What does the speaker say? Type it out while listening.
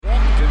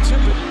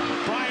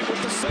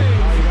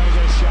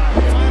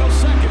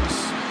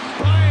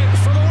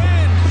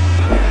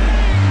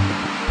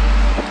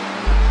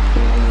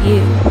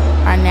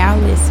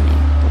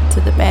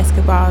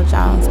Basketball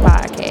Jones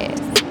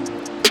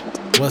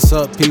podcast. What's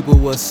up, people?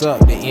 What's up?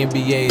 The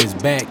NBA is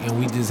back, and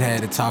we just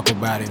had to talk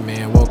about it,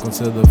 man. Welcome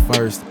to the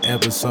first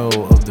episode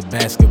of the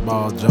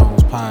Basketball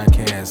Jones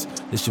podcast.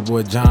 This your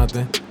boy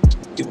Jonathan.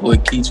 Your boy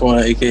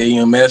Ketwain, aka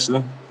Young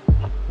Master.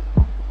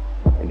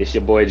 And this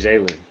your boy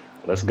Jalen.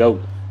 Let's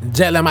go.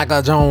 Jalen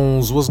Michael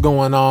Jones, what's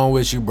going on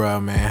with you,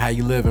 bro, man? How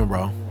you living,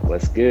 bro?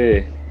 What's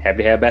good?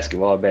 Happy to have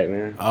basketball back,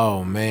 man.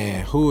 Oh,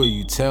 man. Who are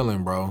you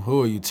telling, bro?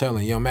 Who are you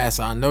telling? Young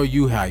Master, I know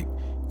you hype,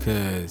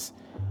 because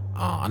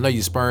I know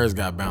your Spurs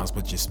got bounced,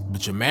 but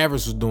your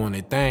Mavericks was doing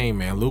their thing,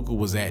 man. Luka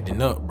was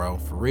acting up, bro,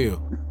 for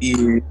real.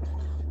 Yeah,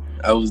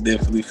 I was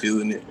definitely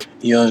feeling it.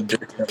 Young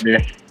Dirk out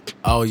there.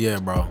 Oh yeah,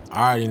 bro.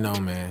 I already know,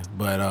 man.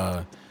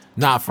 But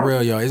nah, for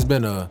real, y'all. It's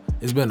been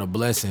a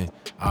blessing.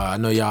 I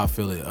know y'all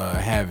feel it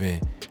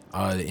having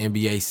the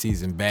NBA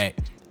season back,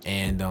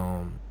 and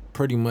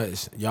pretty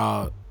much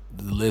y'all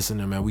the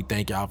listener, man. We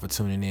thank y'all for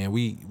tuning in.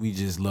 We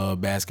just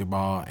love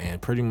basketball,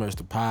 and pretty much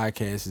the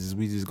podcast is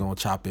we just gonna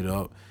chop it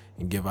up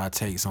and give our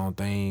takes on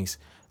things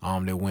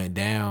that went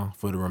down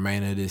for the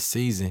remainder of this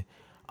season.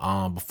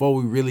 Before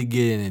we really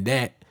get into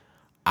that,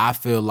 I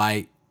feel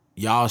like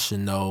y'all should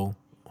know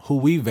who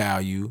we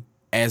value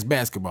as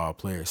basketball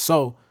players.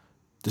 So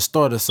to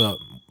start us up,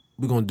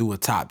 we're gonna do a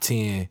top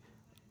 10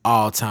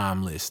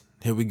 all-time list.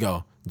 Here we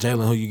go.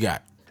 Jalen, who you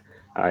got?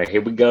 All right,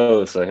 here we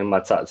go. So here are my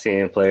top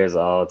 10 players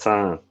of all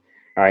time.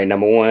 All right,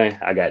 number one,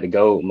 I got the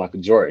GOAT,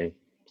 Michael Jordan.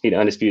 He the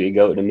undisputed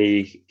GOAT to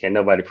me. Can't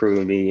nobody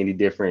prove me any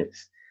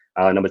difference.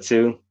 Number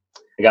two,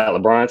 I got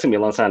LeBron. It took me a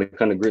long time to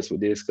come to grips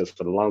with this because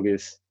for the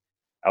longest,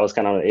 I was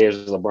kind of on the edge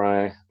of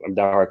LeBron. I'm a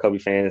diehard Kobe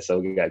fan, so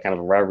we got kind of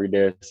a rivalry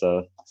there.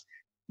 So,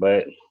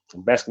 but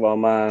basketball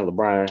mind,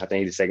 LeBron, I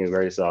think he's the second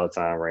greatest of all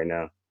time right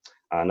now.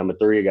 Number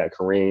three, I got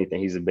Kareem. I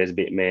think he's the best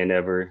big man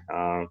ever.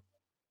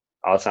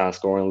 All-time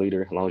scoring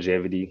leader,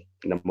 longevity.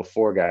 Number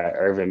four, got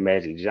Irvin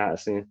Magic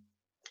Johnson.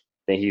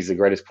 I think he's the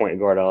greatest point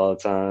guard of all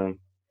time.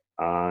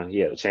 He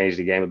helped change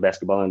the game of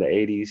basketball in the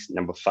 80s.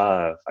 Number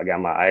five, I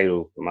got my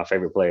idol, my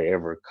favorite player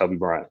ever, Kobe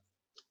Bryant.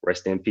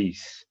 Rest in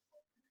peace.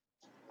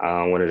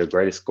 One of the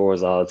greatest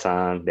scorers of all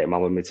time. That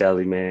Mamba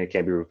mentality, man,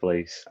 can't be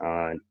replaced.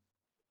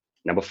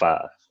 Number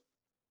five.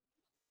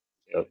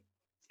 Yep.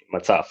 My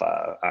top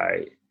five. All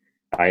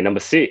right. Number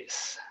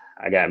six,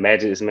 I got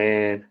Magic's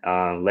man,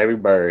 Larry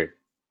Bird.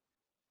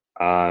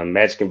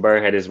 Magic and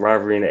Bird had this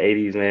rivalry in the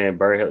 80s, man.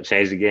 Bird helped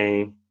change the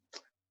game.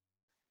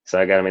 So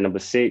I got him at number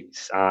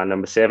six.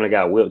 Number seven, I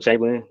got Wilt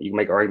Chamberlain. You can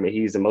make an argument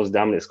he's the most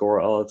dominant scorer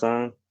of all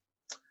time.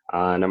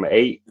 Number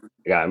eight,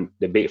 I got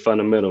the big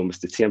fundamental,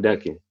 Mr. Tim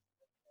Duncan.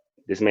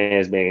 This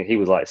man's he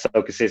was like so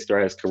consistent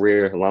throughout his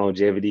career,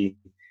 longevity.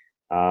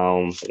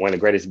 One of the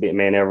greatest big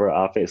men ever,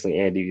 offensively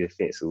and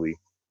defensively.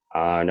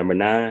 Number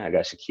nine, I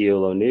got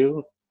Shaquille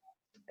O'Neal.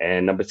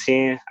 And number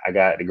 10, I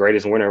got the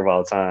greatest winner of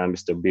all time,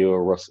 Mr. Bill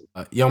Russell.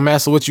 Young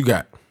Master, what you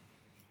got?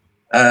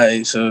 All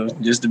right, so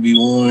just to be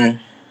warned,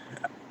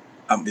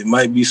 it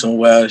might be some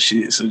wild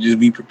shit, so just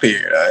be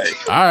prepared.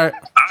 All right.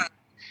 All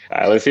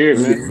right, let's hear it,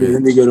 man.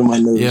 Let me go to my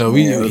notes. Yeah,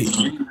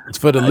 it's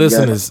for the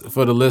listeners.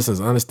 For the listeners,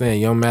 understand,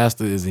 Young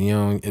Master is a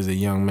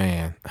young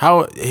man.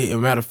 A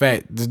matter of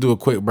fact, just do a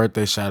quick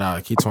birthday shout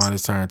out. Ketwain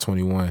is turned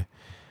 21.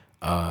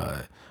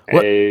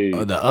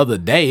 The other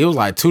day? It was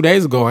like 2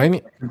 days ago, ain't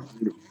it?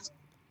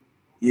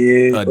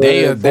 Yeah, 4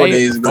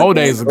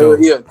 days ago.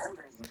 Yeah.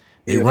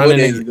 They 4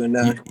 days ago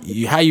now.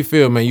 How you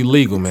feel, man? You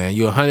legal, man.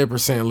 You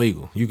 100%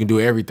 legal. You can do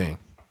everything.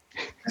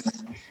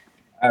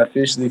 I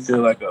officially feel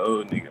like an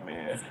old nigga,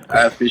 man.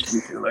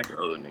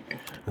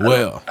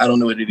 Well, I don't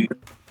know what it is.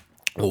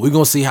 Well, we're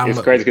going to see how much.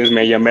 It's crazy because,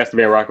 man, Young Master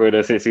been rocking with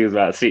us since he was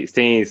about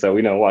 16, so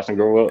we don't watch him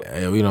grow up.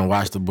 Yeah, we don't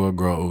watch the boy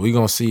grow up. We're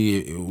going to see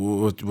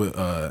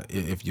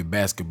if your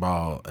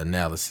basketball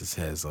analysis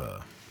has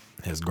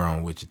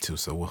grown with you, too.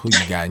 So who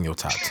you got in your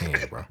top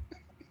 10, bro?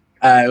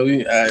 All right,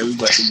 we about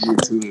to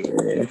get to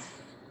it, man.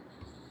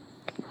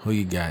 Who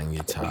you got in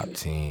your top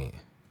 10?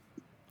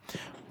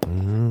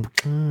 There's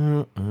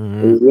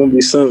gonna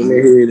be something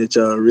in here that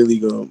y'all really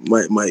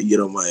might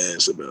get on my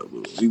ass about,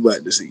 but we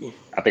about to see.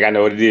 I think I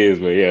know what it is,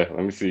 but yeah,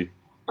 let me see.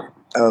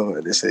 I'm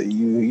about to say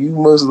you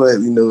most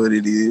likely know what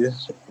it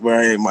is.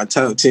 Right, my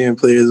top 10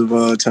 players of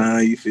all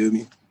time. You feel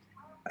me?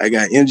 I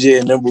got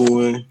MJ at number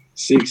 1,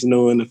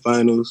 6-0 in the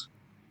finals.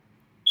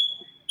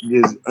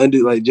 Just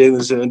like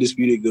Jalen said,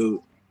 undisputed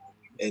GOAT.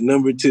 At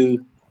number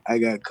 2, I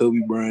got Kobe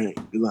Bryant.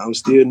 I'm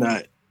still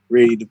not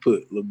ready to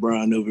put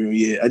LeBron over him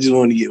yet. I just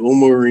want to get one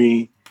more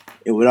ring,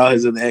 and with all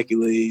his other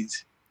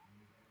accolades,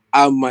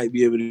 I might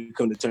be able to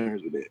come to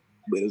terms with that.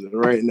 But as of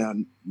right now,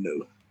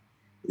 no.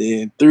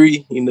 Then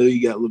 3,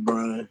 you got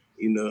LeBron.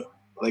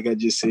 Like I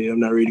just said, I'm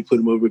not ready to put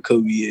him over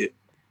Kobe yet.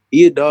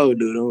 He a dog,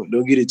 though.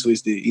 Don't get it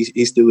twisted.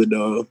 He's still a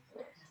dog.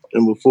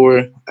 Number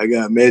 4, I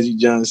got Magic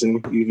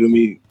Johnson. You feel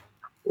me?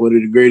 One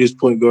of the greatest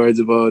point guards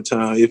of all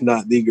time, if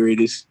not the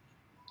greatest.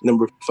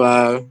 Number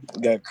 5,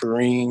 we got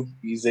Kareem.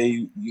 He is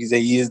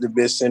the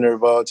best center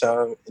of all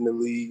time in the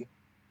league.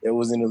 That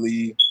was in the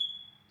league.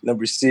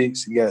 Number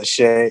 6, we got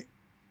Shaq.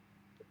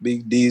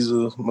 Big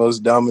Diesel, most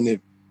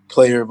dominant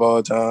player of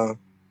all time.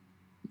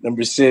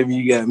 Number 7,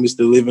 you got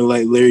Mr. Living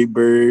Like Larry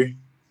Bird.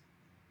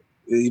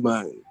 He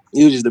was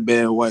just a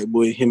bad white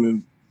boy. Him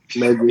and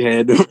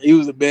Magic he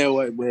was a bad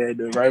white boy. Had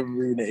the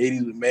rivalry in the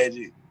 80s with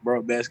Magic.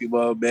 Brought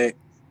basketball back.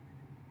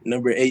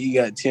 Number 8,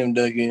 you got Tim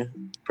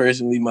Duncan.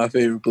 Personally, my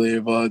favorite player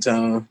of all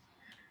time.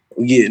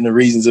 We'll get into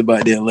reasons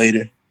about that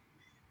later.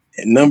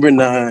 And number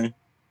 9,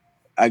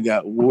 I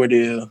got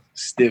Wardell,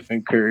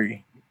 Stephen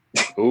Curry.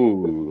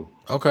 Ooh.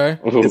 Okay.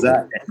 Because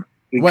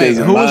Wait,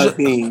 in my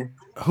opinion,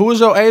 who was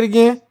your 8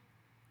 again?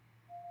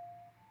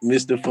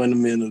 Mr.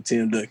 Fundamental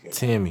Tim Duncan.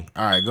 Timmy.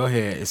 All right, go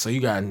ahead. So you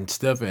got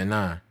Steph at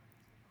 9.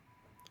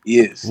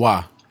 Yes.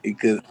 Why?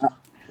 Because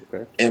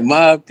in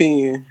my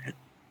opinion,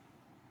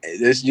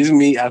 that's just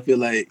me. I feel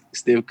like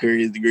Steph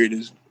Curry is the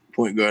greatest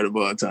point guard of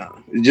all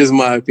time. It's just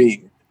my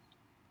opinion.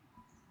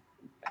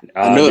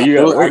 Where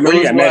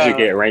you got Magic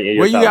at right in your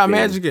Where you top got 10?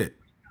 Magic at?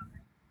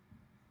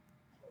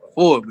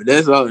 4, but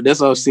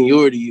that's all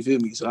seniority, you feel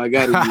me? So I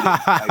gotta do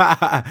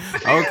that.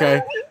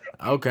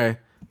 Okay.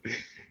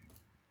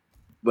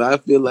 But I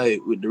feel like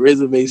with the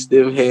resume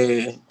Steph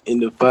had in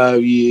the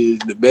 5 years,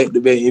 the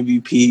back-to-back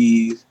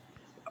MVPs,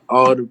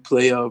 all the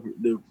playoff,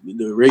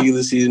 the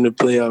regular season, the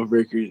playoff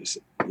records,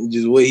 and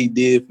just what he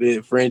did for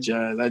that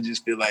franchise, I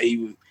just feel like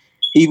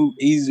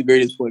he's the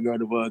greatest point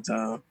guard of all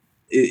time.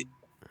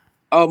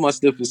 All my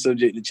stuff is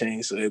subject to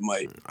change, so it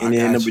might. And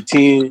then number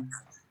 10,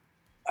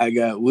 I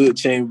got Wilt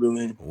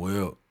Chamberlain.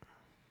 Wilt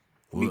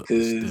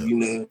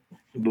because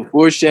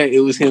before Shaq, it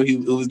was him.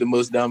 It was the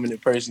most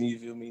dominant person. You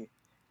feel me?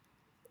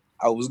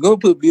 I was gonna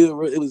put Bill.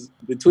 It was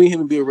between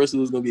him and Bill Russell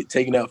was gonna get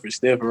taken out for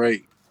Steph,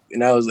 right?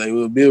 And I was like,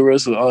 well, Bill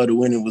Russell, all the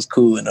winning was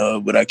cool and all,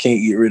 but I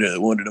can't get rid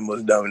of one of the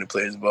most dominant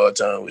players of all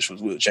time, which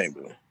was Wilt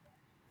Chamberlain.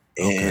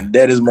 And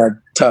that is my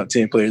top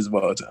 10 players of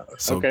all time.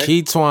 So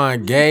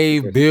Ketwain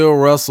gave Bill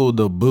Russell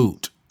the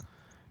boot.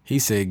 He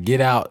said, "Get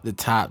out the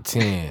top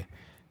 10.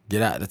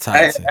 Get out the top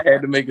 10." I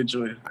had to make a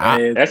choice.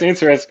 That's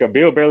interesting because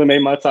Bill barely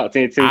made my top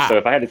 10 too. So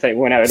if I had to take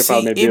one out, it'd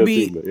probably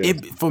be Bill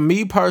too. For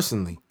me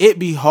personally, it'd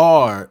be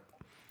hard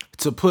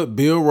to put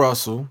Bill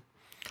Russell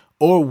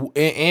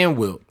and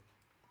Wilt,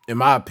 in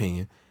my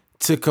opinion,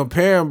 to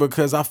compare them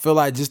because I feel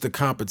like just the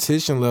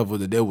competition level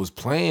that they was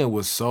playing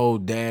was so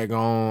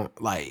daggone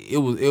like it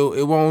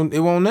won't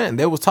nothing.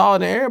 They was taller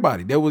than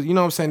everybody. There was, you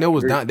know what I'm saying?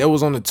 There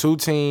was on the 2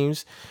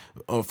 teams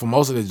for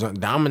most of the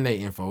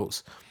dominating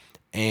folks.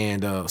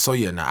 And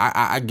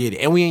I get it.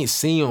 And we ain't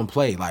seen them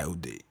play. Like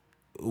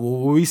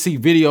when we see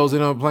videos of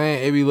them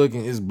playing, it be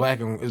looking it's black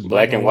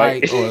and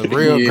white or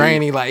real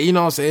grainy. Like, you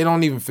know what I'm saying? It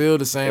don't even feel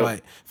the same.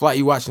 Like feel like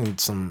you watching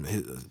some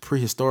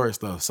prehistoric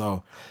stuff.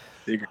 So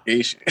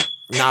segregation.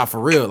 Nah, for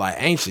real, like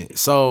ancient.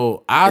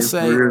 So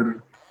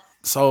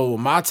so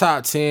my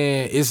top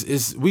 10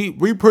 is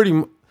we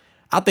pretty.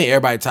 I think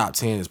everybody top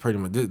 10 is pretty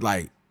much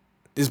like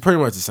it's pretty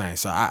much the same.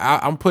 So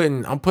I'm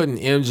putting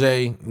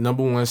MJ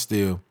number 1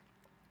 still.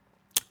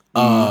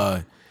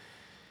 My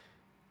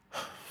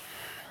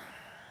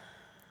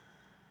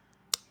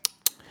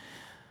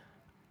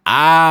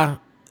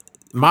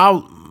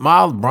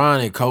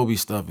LeBron and Kobe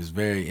stuff is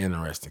very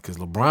interesting because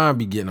LeBron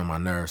be getting on my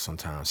nerves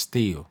sometimes.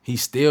 Still, he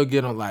still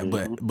get on like,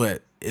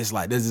 but it's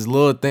like there's this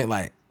little thing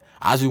like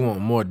I just want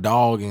more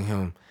dog in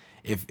him.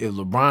 If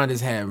LeBron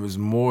just had was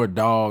more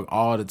dog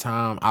all the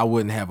time, I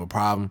wouldn't have a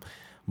problem.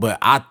 But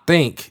I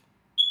think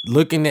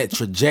looking at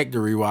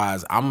trajectory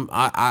wise,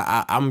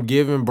 I'm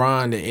giving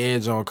Bron the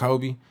edge on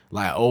Kobe,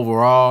 like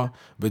overall,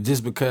 but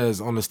just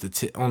because on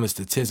the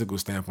statistical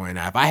standpoint.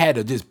 Now, if I had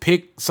to just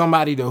pick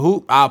somebody to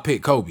hoop, I'll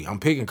pick Kobe. I'm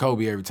picking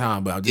Kobe every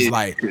time, but I'm just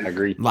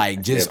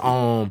like just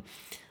on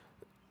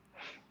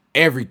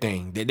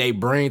everything that they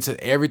bring to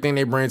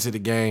the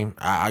game.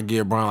 I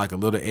give Bron like a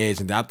little edge,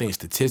 and I think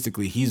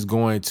statistically he's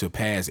going to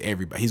pass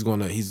everybody. He's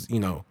gonna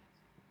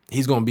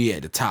be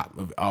at the top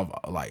of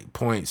like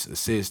points,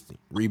 assists,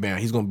 rebound.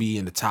 He's gonna be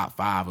in the top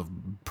 5 of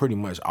pretty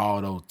much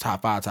all those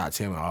top 5, top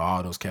 10,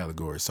 all those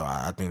categories. So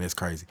I think that's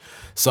crazy.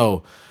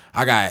 So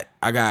I got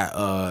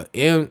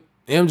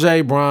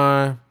MJ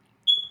Bron,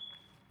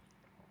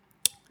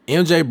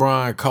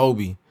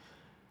 Kobe,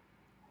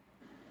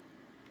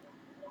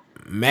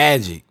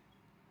 Magic.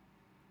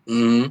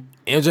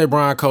 MJ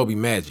Bron, Kobe,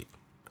 Magic.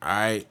 All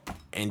right,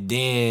 and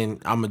then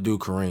I'm gonna do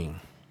Kareem.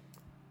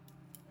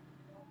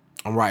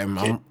 I'm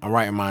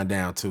writing mine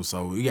down too.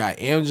 So we got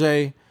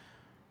MJ,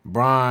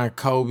 Bron,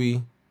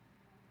 Kobe,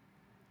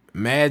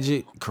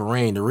 Magic,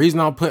 Kareem. The reason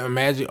I'm putting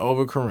Magic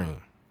over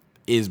Kareem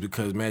is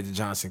because Magic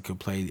Johnson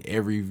could play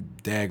every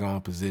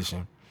daggone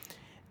position.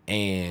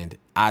 And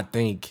I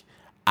think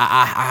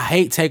I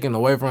hate taking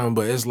away from him,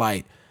 but it's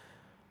like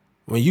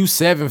when you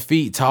 7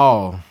 feet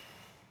tall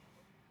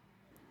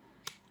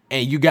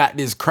and you got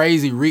this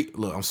crazy reach.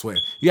 Look, I'm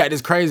sweating. You got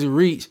this crazy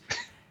reach.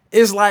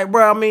 It's like,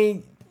 bro, I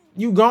mean,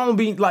 you gonna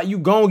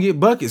get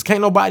buckets. Can't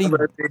nobody can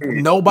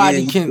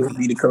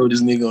be the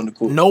coldest nigga on the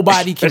court.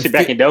 Nobody can, especially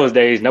back in those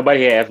days.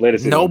 Nobody had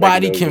athleticism.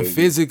 Nobody can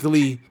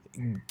physically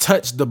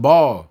touch the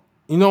ball.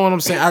 You know what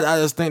I'm saying? I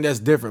just think that's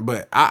different.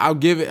 But I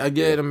give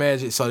it a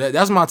Magic. So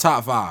that's my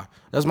top 5.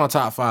 That's my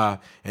top 5.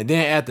 And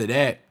then after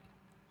that,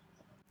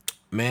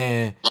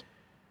 man,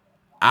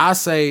 I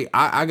say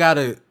I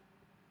gotta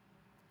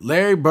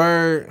Larry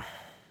Bird.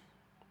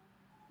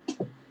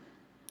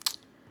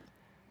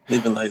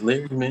 Living like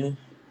Larry, man.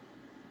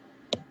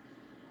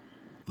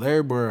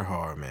 Larry Bird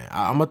hard, man.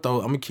 I'm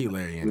gonna keep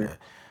Larry in there.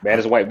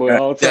 Baddest white boy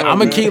all I'm time,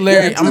 gonna man. keep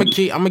Larry. I'm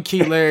gonna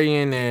keep Larry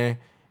in there,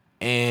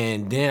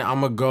 and then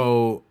I'm gonna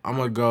go.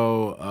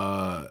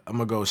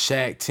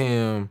 Shaq,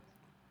 Tim.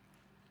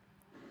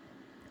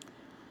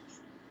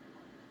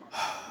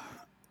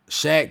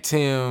 Shaq,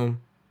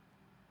 Tim.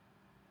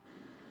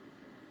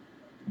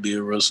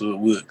 Bill Russell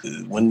Wood,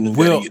 because one of them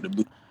got to Will. get the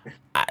boot.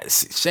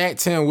 Shaq,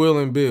 Tim, Will,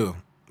 and Bill.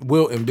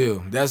 Wilt and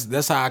Bill.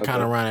 That's how I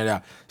kind of Okay. run it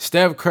out.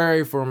 Steph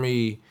Curry for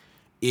me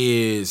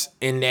is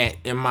in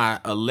my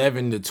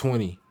 11 to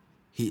 20.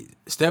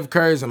 Steph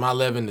Curry's in my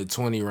 11 to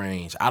 20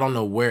 range. I don't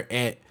know where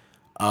at,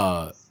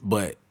 but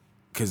but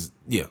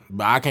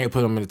I can't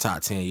put him in the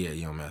top 10 yet,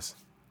 young mess.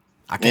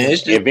 I Man,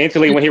 can't.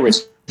 Eventually, when he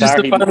just retire,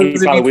 the he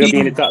finals probably will be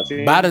in the MVP. top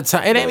 10. By the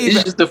time it ain't But even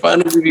It's just the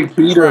finals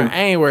MVP, bro. I though.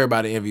 ain't worried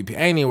about the MVP.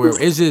 I ain't even worried.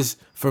 It's just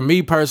for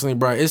me personally,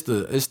 bro. It's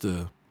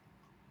the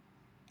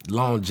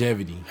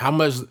longevity. How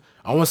much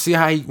I want to see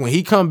how when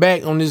he come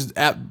back on this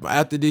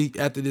after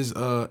this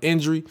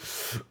injury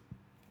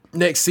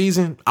next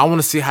season. I want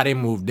to see how they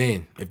moved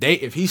in.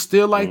 If he's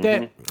still like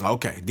that,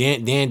 okay.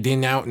 Then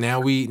now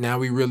we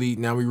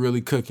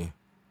really cooking.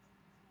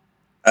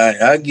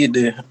 I get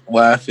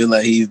why I feel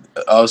like he's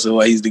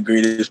the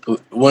greatest,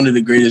 one of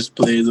the greatest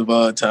players of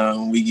all time.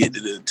 When we get to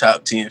the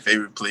top 10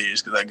 favorite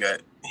players, because I got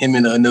him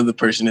and another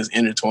person that's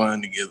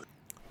intertwined together.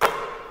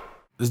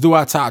 Let's do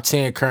our top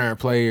 10 current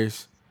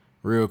players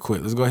real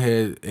quick. Let's go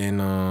ahead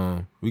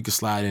and we can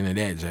slide into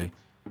that, Jay.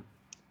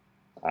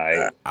 all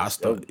right. I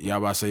start. Y'all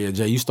about to say, yeah,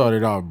 Jay, you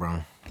started off, bro.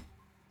 All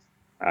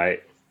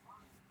right.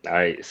 All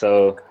right.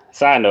 So,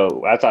 side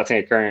note, I talk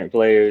 10 current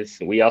players.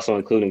 We also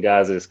including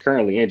guys that's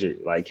currently injured,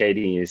 like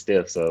KD and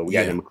Steph. So, we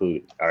got Yeah. them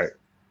included. All right.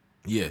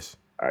 Yes.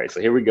 All right.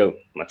 So, here we go.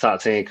 My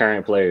top 10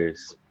 current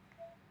players.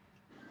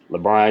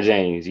 LeBron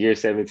James, year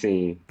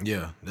 17.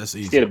 Yeah, that's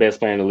easy. Still the best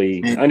player in the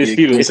league. Yeah,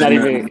 Undisputed. It's not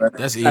even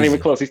That's not even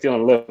easy. close. He's still on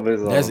the level of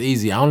his own. That's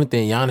easy. I only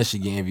think Giannis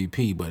should get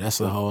MVP, but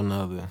that's a whole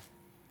nother.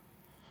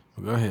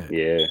 Go ahead.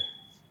 Yeah.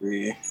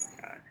 Yeah.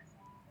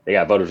 They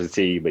got voted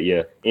fatigue, but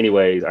yeah.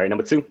 Anyways, all right,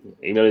 number 2.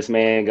 You know this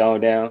man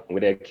going down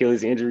with that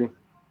Achilles injury.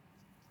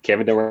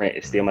 Kevin Durant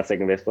is still my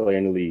second best player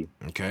in the league.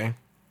 Okay.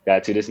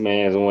 Got to this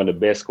man is one of the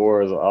best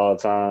scorers of all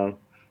time.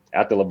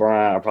 After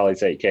LeBron, I'll probably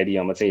take KD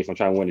on my team if I'm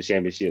trying to win the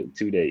championship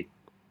today.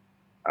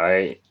 All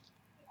right.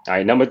 All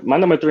right, my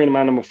number 3 and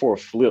my number 4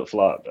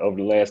 flip-flopped over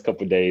the last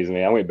couple of days,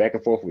 man. I went back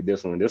and forth with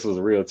this one. This was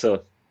real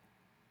tough.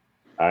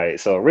 All right,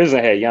 so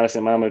originally I had Giannis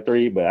in my number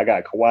 3, but I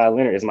got Kawhi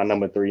Leonard as my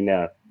number 3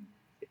 now.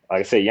 Like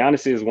I said,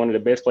 Giannis is one of the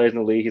best players in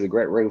the league. He's a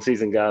great regular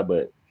season guy,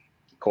 but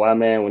Kawhi,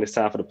 man, when it's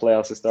time for the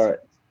playoffs to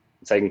start,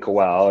 I'm taking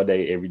Kawhi all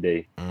day, every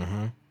day.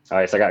 Mm-hmm. All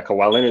right, so I got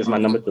Kawhi Leonard as my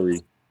number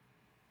 3.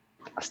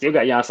 I still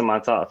got Giannis in my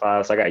top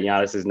 5, so I got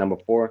Giannis as number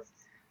 4.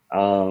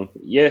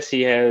 Yes,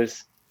 he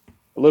has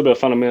a little bit of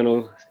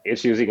fundamental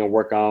issues he can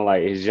work on,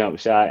 like his jump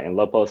shot and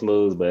low post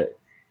moves, but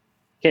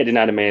can't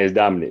deny the man's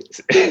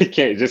dominance.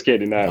 can't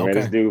deny it, man.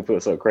 This dude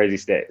puts up crazy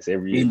stats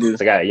every year.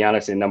 So I got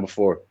Giannis in number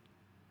 4.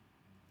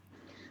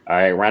 All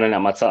right, rounding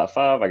out my top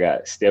 5, I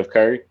got Steph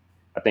Curry.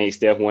 I think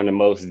Steph one of the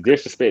most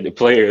disrespected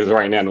players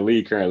right now in the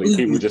league currently.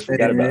 People just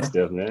forgot about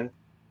Steph, man.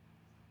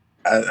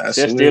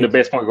 Steph's still the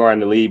best point guard in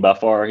the league by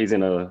far. He's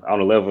on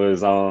the level of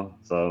his own.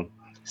 So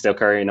Steph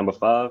Curry at number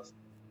 5.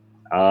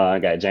 I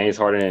got James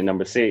Harden at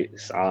number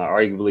 6,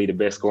 arguably the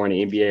best scorer in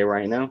the NBA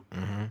right now.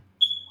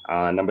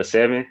 Mm-hmm. Number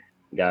 7,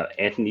 got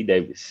Anthony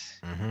Davis.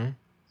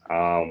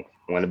 Mm-hmm.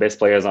 One of the best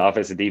players on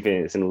offense and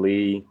defense in the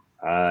league.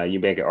 You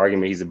make an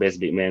argument he's the best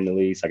big man in the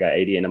league. So I got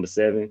 80 at number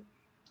 7.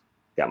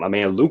 Got my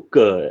man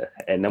Luka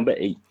at number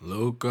 8.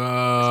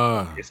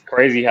 Luka. It's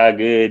crazy how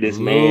good this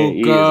man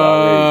is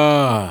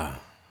already.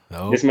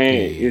 Okay. This man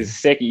is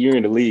second year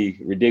in the league.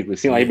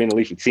 Ridiculous. Seems like he's been in the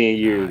league for 10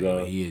 years.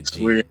 He a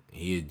G.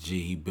 He a G.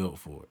 He built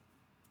for it.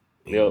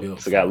 Yep.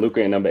 So got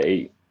Luka at number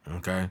 8.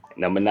 Okay.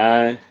 Number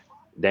 9,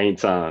 Dame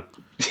Time.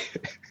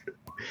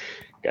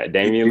 Got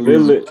Damian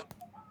Lillard.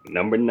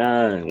 Number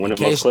 9. One of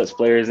the most clutch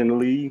players in the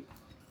league.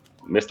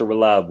 Mr.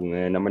 Reliable,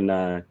 man. Number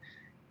 9.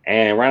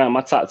 And right on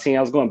my top 10,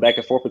 I was going back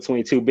and forth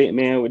between 2 big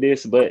men with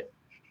this, but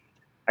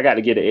I got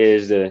to get the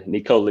edge to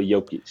Nikola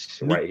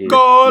Jokic right here.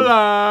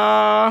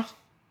 Nikola.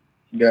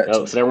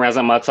 So that rounds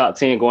out my top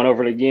 10. Going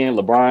over it again,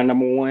 LeBron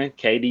number 1,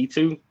 KD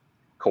 2,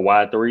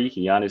 Kawhi 3,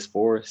 Giannis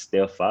 4,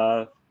 Steph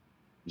 5,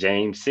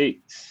 James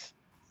 6,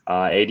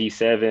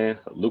 87,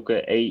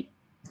 Luka 8,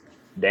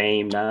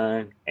 Dame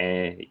 9,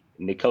 and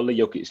Nikola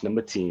Jokic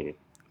number 10.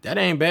 That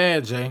ain't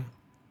bad, Jay.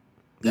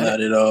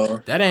 Not at all.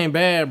 That ain't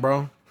bad,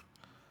 bro.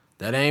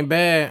 That ain't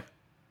bad.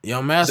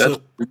 Yo, Master.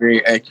 That's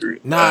very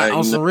accurate. Nah,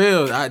 on some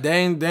real. I'm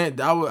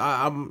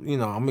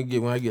gonna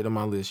get when I get to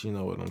my list. You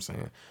know what I'm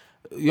saying.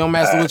 Yo,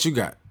 Master, what you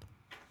got?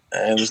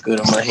 Let's go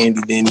to my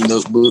handy dandy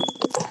notebook.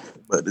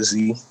 About to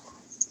see.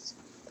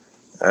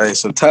 All right,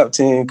 so top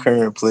 10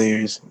 current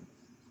players.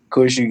 Of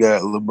course, you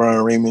got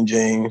LeBron, Raymond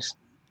James.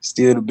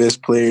 Still the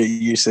best player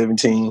year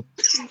 17.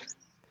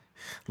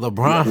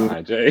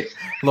 LeBron. Jay.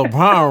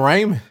 LeBron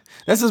Raymond.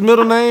 That's his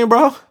middle name,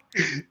 bro.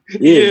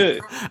 Yeah, Yeah.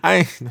 I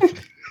ain't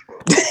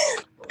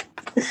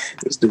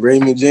it's the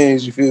Raymond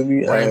James. You feel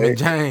me? All Raymond right.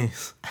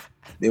 James.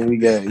 Then we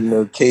got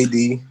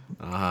KD.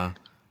 Uh-huh.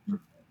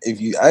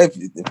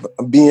 If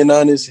I'm being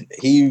honest,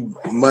 he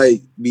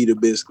might be the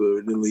best scorer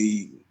in the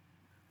league.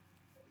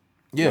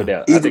 No Yeah.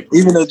 doubt. I think.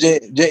 Even though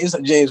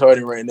James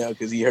Harden right now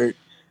because he hurt,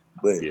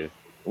 but Yeah.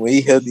 when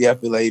he healthy, I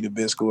feel like he the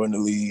best scorer in the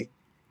league.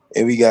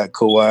 And we got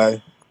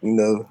Kawhi.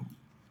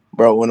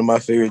 Brought one of my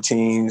favorite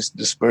teams,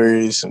 the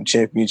Spurs, some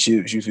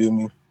championships. You feel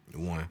me?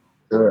 One.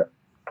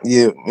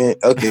 Yeah, man.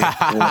 Okay,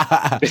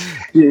 well,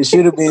 it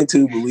should have been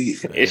two, but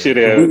It should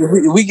if have.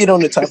 if we get on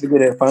the topic of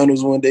that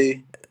finals one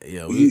day,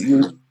 Yeah,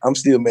 I'm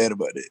still mad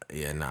about it.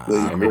 yeah, nah, But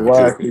I Yeah, me agree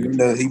with you.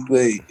 Kawhi, too. he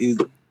played. He's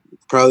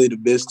probably the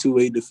best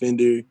two-way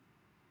defender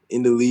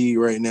in the league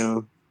right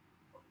now.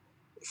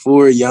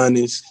 For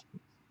Giannis,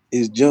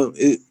 his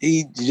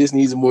he just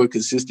needs a more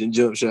consistent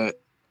jump shot.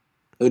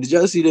 Did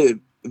y'all see that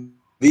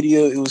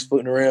video? It was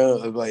floating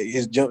around of like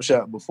his jump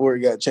shot before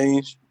it got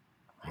changed.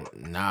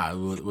 Nah,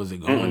 was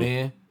it going Mm-mm.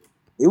 in?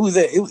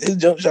 His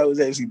jump shot was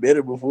actually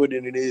better before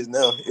than it is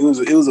now. It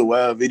was a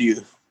wild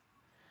video.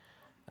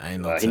 I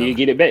ain't no He need to telling.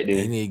 get it back He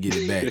then. need to get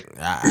it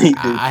back. He do.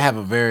 I have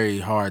a very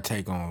hard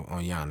take on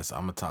Giannis.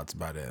 I'm gonna talk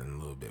about that in a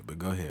little bit, but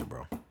go ahead,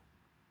 bro. All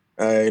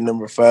right,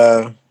 number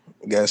 5,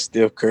 got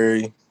Steph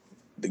Curry,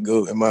 the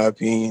GOAT in my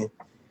opinion.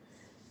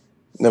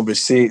 Number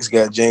 6,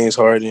 got James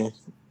Harden,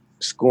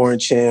 scoring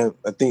champ.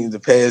 I think the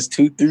past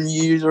 2-3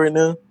 years right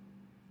now.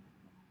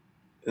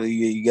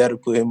 You got to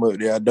put him up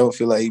there. I don't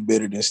feel like he's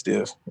better than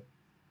Steph.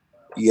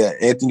 You got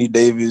Anthony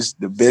Davis,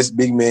 the best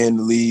big man in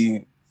the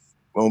league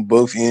on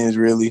both ends,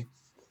 really.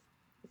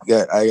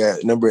 I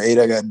got number 8.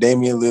 I got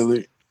Damian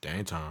Lillard.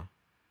 Dang time.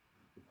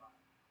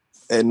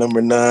 At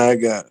number 9, I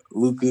got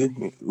Luka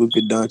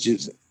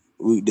Doncic,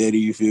 Luke Daddy.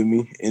 You feel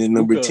me? And then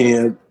number Luka.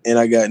 10, and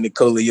I got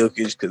Nikola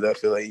Jokic because I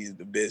feel like he's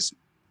the best.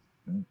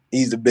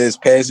 He's the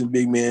best passing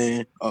big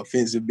man,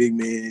 offensive big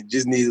man.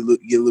 Just needs to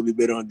get a little bit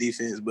better on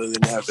defense, but other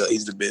than that, I feel like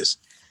he's the best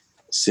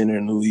center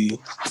in the league.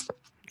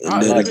 I And I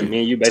that'll like it, agree. be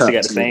man. You basically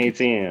top got the 10. same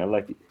 10. I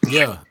like it.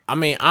 Yeah, I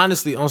mean,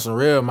 honestly, on some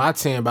real, my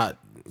team about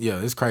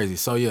it's crazy.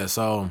 So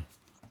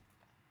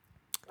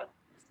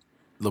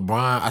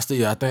LeBron, I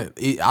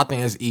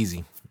think it's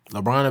easy.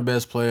 LeBron the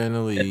best player in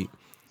the league.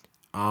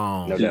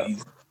 No Too doubt.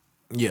 easy.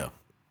 Yeah,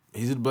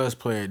 he's the best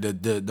player.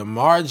 The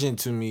margin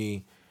to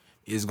me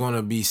is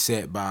gonna be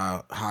set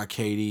by how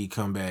KD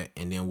come back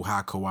and then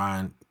how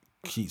Kawhi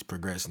keeps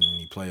progressing in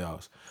the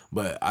playoffs.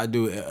 But I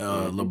do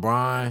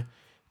LeBron,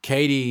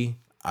 KD,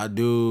 I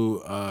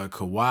do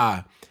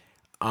Kawhi.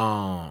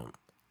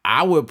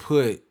 I would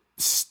put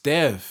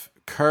Steph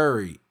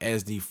Curry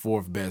as the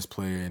 4th best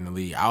player in the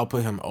league. I'll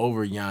put him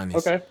over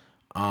Giannis. Okay.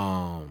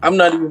 I'm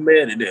not even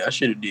mad at that. I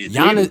should have did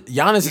that.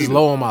 Giannis is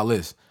low on my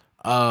list.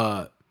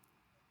 Yeah,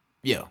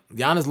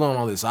 Giannis low on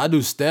my list. So I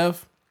do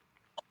Steph.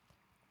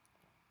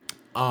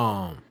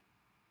 I'm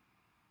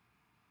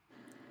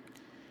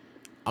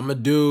gonna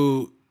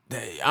do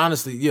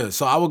honestly, yeah.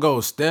 So I would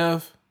go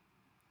Steph,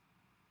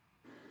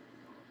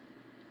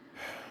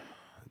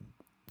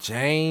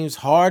 James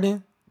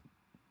Harden,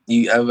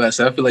 I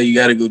feel like you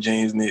got to go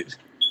James next.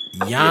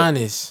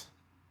 Giannis,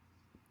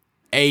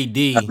 I'm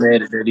AD.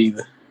 mad at that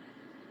either.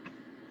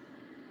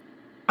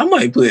 I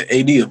might put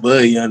AD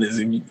above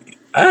Giannis.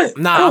 I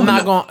Nah, I'm don't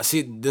not know. gonna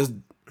see this.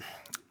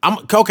 I'm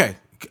okay.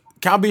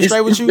 Can I be straight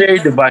with It's you? very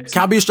divisive.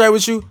 Can I be straight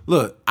with you?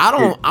 Look,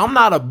 I'm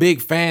not a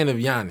big fan of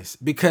Giannis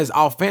because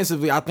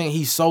offensively, I think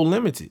he's so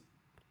limited.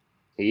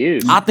 He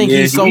is. I think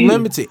Yeah, he's so he is.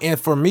 limited. And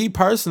for me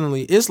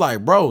personally, it's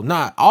like, bro,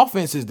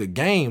 offense is the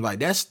game. Like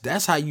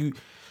that's how you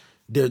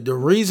the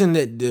reason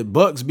that the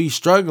Bucks be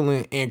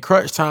struggling in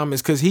crunch time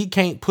is because he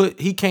can't put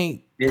the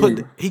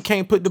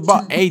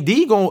ball.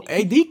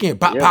 AD can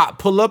pop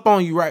pull up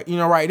on you right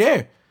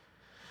there.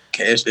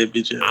 Cash that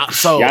bitch out.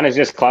 So Giannis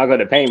just clog up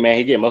the paint, man.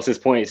 He get most of his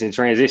points in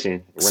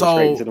transition, running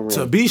straight into the to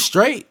rim. be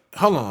straight,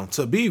 hold on,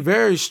 to be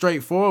very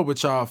straightforward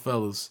with y'all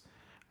fellas,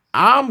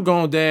 I'm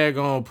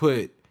gonna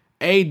put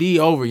AD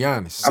over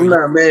Giannis. I'm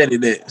not mad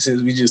at that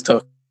since we just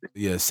talked.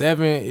 Yeah,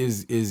 7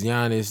 is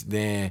Giannis.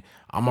 Then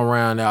I'm gonna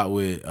round out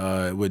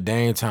with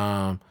Dame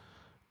Time,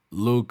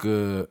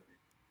 Luca.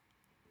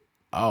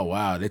 Oh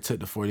wow, they took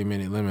the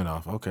 40-minute limit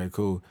off. Okay,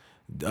 cool.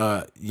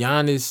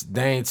 Giannis,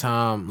 Dame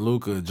Time,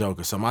 Luca,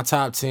 Joker. So my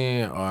top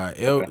 10 are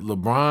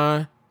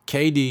LeBron,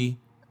 KD,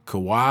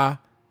 Kawhi,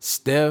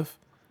 Steph,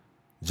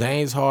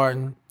 James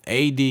Harden,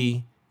 AD,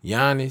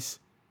 Giannis,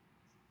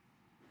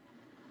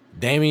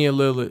 Damian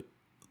Lillard,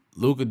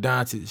 Luka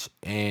Doncic,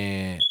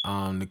 and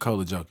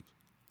Nikola Jokic.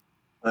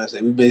 I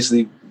said we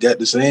basically got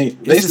the same. It's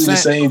the Basically the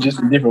same, just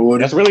in different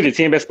order. That's really the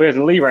 10 best players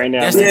in the league right now,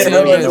 That's the man. Yeah, team,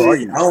 There no, ain't no yeah. I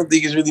argument. don't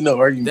think it's really no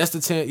argument. That's the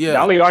 10. The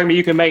Yeah, only argument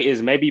you can make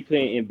is maybe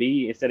putting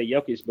Embiid instead of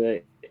Jokic,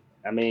 but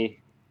I mean,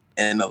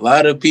 And a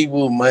lot of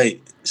people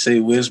might say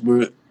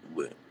Westbrook,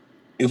 but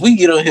if we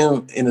get on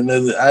him in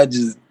another,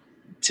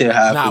 tell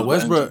how I Nah, feel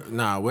about MJ. Westbrook.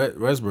 Nah,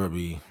 Westbrook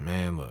be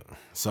man. Look,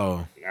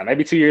 so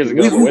Maybe 2 years We,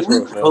 ago, but we, we,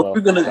 Westbrook fell oh, off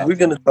we're the gonna top we're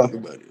gonna 10. talk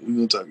about it. We're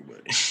gonna talk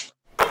about it.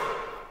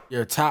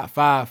 your top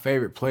 5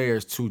 favorite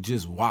players to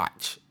just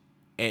watch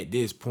at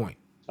this point.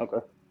 Okay.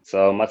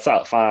 So my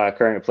top 5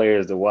 current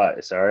players to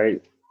watch. All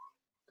right.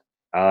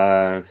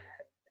 Uh,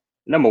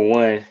 number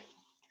 1,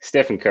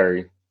 Stephen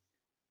Curry.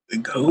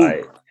 Go.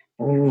 Like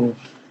Mm.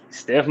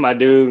 Steph, my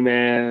dude,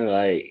 man.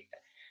 Like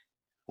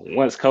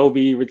once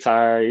Kobe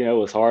retired, it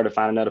was hard to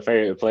find another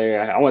favorite player.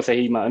 I wouldn't say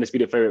he's my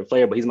undisputed favorite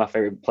player, but he's my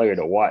favorite player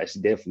to watch,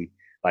 definitely.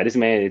 Like this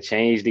man has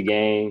changed the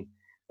game.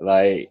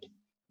 Like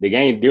the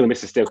game dealing with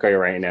Mr. Steph Curry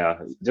right now.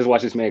 Just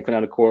watch this man come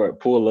on the court,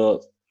 pull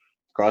up,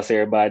 cross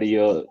everybody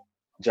up,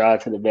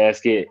 drive to the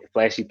basket,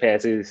 flashy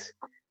passes.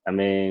 I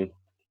mean,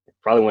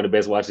 probably one of the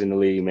best watches in the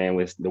league, man.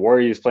 When the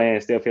Warriors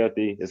playing Steph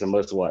healthy, it's a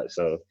must watch.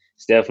 So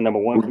Steph number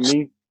 1 for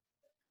me.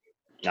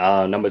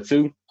 Number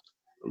 2,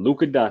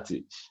 Luka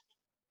Doncic.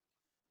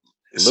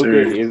 Yes,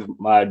 Luca sir. is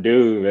my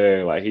dude,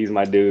 man. Like he's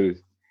my dude.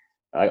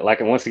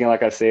 Once again,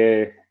 like I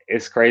said,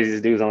 it's crazy.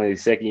 This dude's only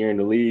his second year in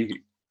the league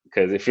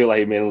because it feels like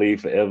he's been in the league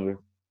forever.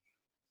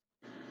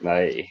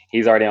 Like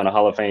he's already on a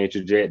Hall of Fame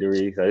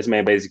trajectory. So this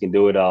man basically can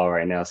do it all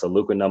right now. So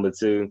Luca number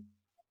 2.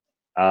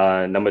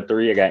 Number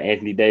 3, I got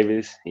Anthony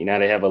Davis. They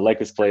have a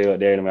Lakers player up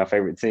there in my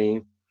favorite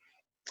team.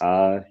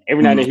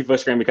 Every now and then he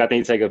frustrates me because I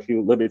think he take a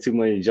little bit too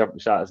many jump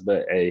shots,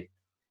 but hey,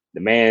 the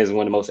man is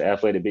one of the most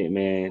athletic big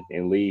men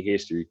in league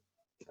history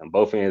on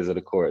both ends of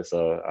the court.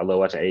 So I love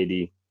watching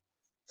AD.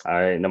 All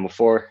right, number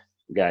 4,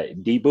 we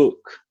got D Book,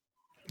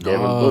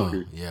 Devin Oh,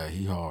 Booker. yeah,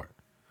 he hard.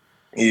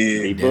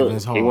 Yeah. D Book,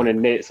 Devin's he one hard. of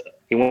the Nets.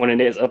 He one of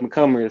the Nets up and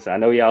comers. I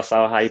know y'all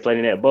saw how he played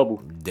in that bubble.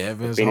 When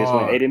Devin's Phoenix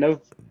went hard.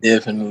 8-0,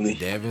 Definitely.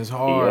 Devin's he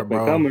hard, up and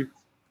bro. coming.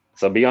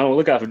 So be on the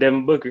lookout for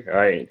Devin Booker. All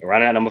right,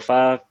 round out number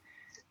 5.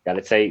 Got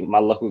to take my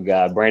local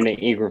guy Brandon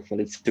Ingram from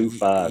the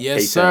 2-5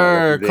 Yes, K Town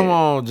sir. Come represent.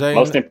 on,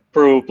 Most Jay.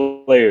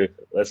 improved player.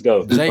 Let's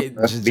go. B,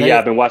 I've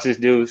Jay been watching this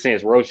dude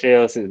since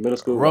Rochelle, since middle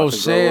school, watching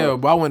him grow Rochelle,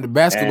 up. bro. I went to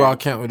basketball And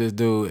camp with this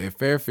dude at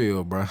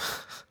Fairfield, bro.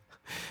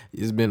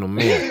 It's been a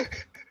minute.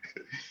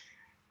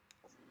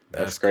 that's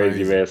That's crazy,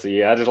 crazy. man. So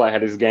yeah, I just like how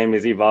this game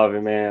is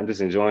evolving, man. I'm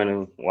just enjoying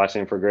him,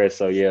 watching him progress.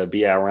 So yeah,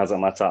 BI rounds up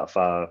my top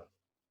 5.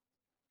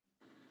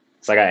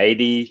 So I got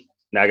AD.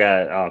 Now I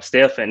got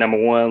Steph at number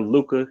 1,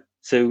 Luca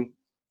 2,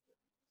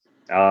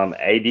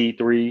 AD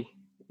 3,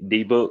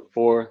 D Book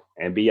 4,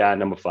 and BI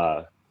number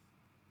 5.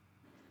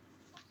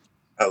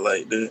 I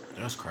like that.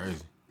 That's crazy.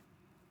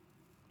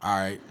 All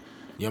right.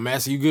 Yo,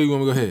 Master, you good? You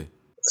want me to go ahead?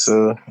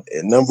 So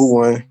at number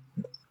 1,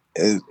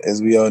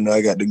 as we all know,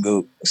 I got the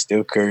GOAT,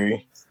 Steph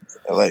Curry.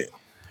 I like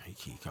He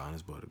keep calling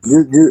his brother go.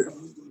 you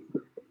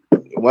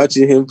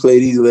watching him play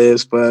these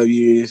last 5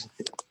 years.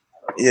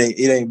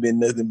 It ain't been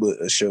nothing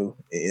but a show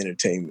and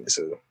entertainment.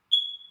 So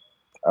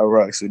I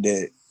rocks with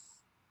that.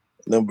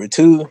 Number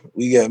 2,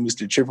 we got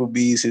Mr. Triple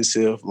B's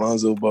himself,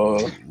 Lonzo Ball.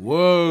 Big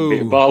Whoa.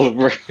 baller,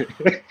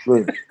 bro.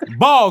 Look,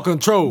 Ball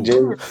control.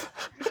 Jalen,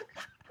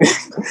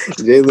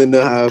 Jalen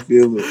know how I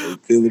feel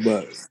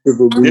about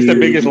Triple This the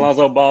biggest B.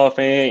 Lonzo Ball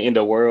fan in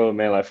the world,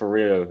 man. Like for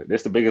real.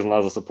 This the biggest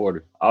Lonzo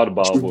supporter. All the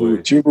ball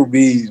boys. Triple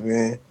B's,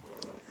 man.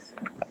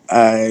 All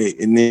right,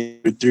 and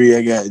then number 3,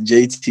 I got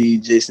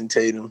JT, Jason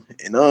Tatum,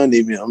 and I'm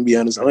gonna be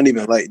honest, I don't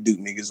even like Duke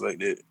niggas like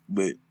that,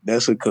 but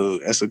that's a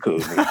code. That's a code,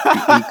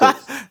 nigga. He cold.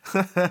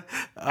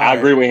 All I right.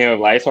 agree with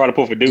him. Like it's hard to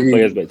pull for Duke Yeah.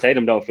 players, but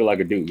Tatum don't feel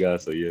like a Duke guy.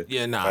 So yeah,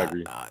 Yeah, I nah.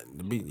 agree.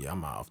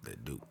 I'm off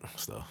that Duke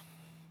stuff.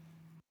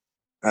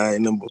 All right,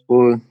 number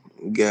 4,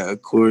 we got,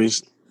 of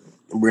course,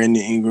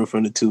 Brandon Ingram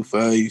from the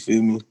 2-5. You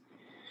feel me?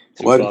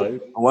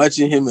 2-5.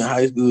 Watching him in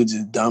high school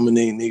just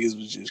dominate niggas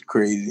was just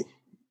crazy.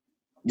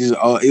 It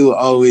was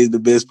always the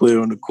best player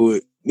on the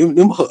court.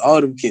 All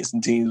them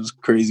Kingston teams was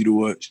crazy to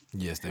watch.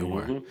 Yes, they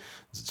were. Mm-hmm.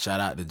 Shout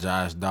out to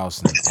Josh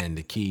Dawson and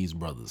the Keys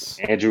brothers.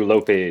 Andrew And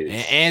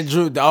Lopez.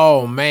 Andrew,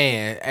 oh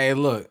man. Hey,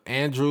 look,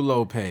 Andrew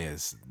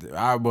Lopez.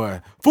 Our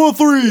boy. For Yep.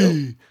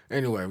 3.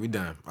 Anyway, we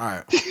done. All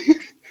right.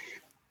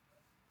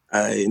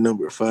 All right,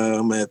 number 5,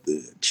 I'm gonna have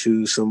to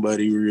choose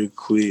somebody real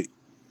quick.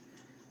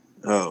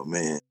 Oh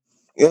man.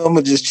 Yeah, I'm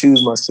gonna just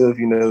choose myself,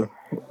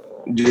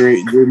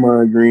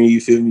 Draymond Green,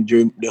 you feel me?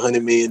 The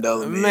 $100 million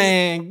man.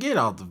 Man, get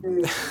off the.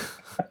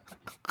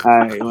 All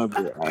right, my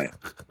bad. All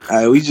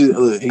right, we just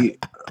look.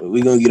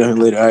 We gonna get on him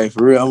later. All right,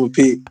 for real, I'm gonna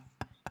pick.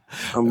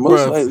 I'm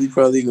most Bruh. likely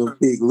probably gonna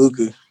pick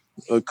Luka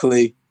or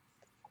Clay.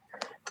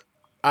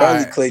 All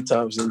Probably right. Clay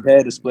Thompson.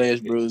 Had the Splash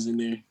Bros in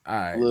there. All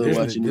right. Love This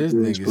watching the this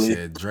girls nigga play.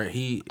 said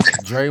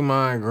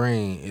Draymond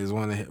Green is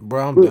one of his,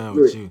 bro. I'm Look, done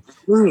look, with you.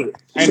 look.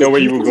 I know where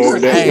you would go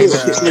with that. Hey,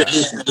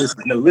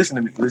 Listen. No, listen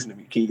to me. Listen to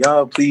me. Can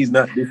y'all please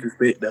not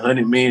disrespect the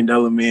 $100 million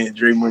man,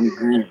 Draymond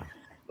Green?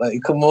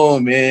 Like, come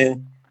on,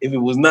 man. If it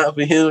was not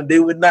for him, they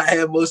would not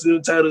have most of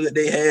the titles that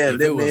they have. If it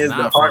That was man's the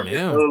not from heart and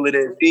him, soul of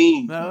that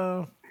team.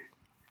 no.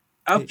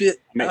 I He, feel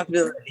I mean, I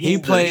feel like he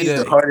played he's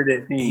the a heart of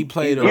that he team.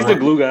 played a he's the role.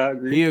 glue guy. I He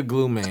agree. a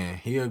glue man.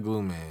 He a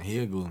glue man. He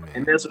a glue man.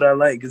 And that's what I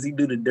like because he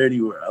do the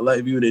dirty work. I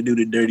like people that do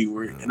the dirty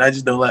work, and I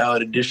just don't like all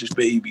the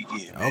disrespect he be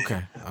getting, man.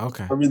 Okay.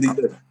 I really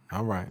do.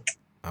 All right.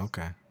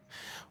 Okay.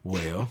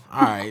 Well,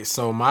 all right.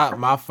 So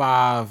my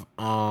five,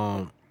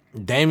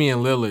 Damian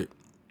Lillard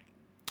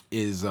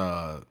is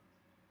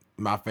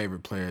my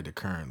favorite player to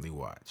currently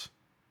watch.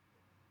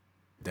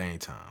 Dang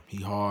time.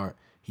 He hard.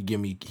 He give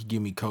me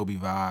Kobe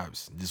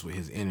vibes just with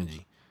his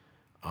energy.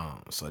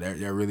 So that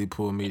really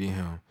pulled me to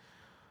him.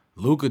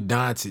 Luka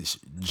Doncic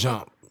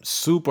jumped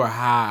super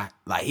high,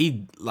 like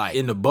he like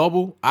in the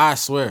bubble. I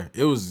swear,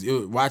 it was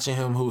watching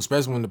him who,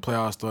 especially when the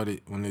playoffs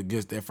started, when it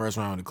gets that first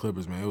round with the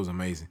Clippers, man, it was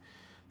amazing.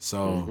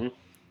 So,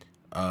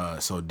 Mm-hmm.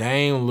 so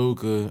Dame,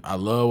 Luka, I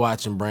love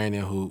watching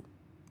Brandon hoop.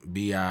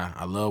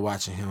 I love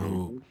watching him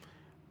hoop.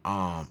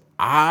 Mm-hmm.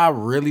 I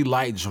really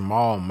like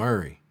Jamal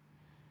Murray.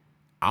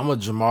 I'm a Oh,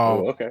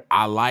 Jamal. okay.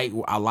 I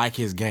like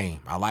his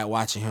game. I like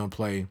watching him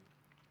play,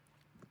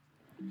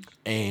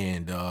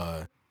 and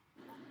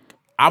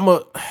I'm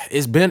a.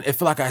 It's been. It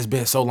feel like it's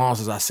been so long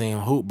since I seen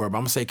him hoop, bro. But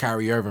I'm gonna say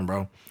Kyrie Irving,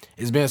 bro.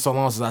 It's been so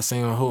long since I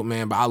seen him hoop,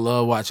 man. But I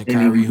love watching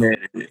Ain't even Kyrie mad hoop.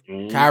 at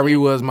it. Kyrie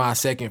Mm-hmm. was my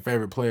second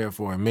favorite player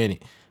for a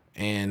minute,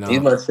 and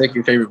He's my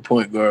second favorite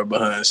point guard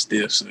behind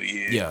Steph. So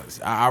yeah, yeah,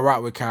 I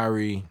rock with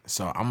Kyrie.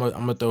 So I'm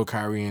gonna throw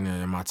Kyrie in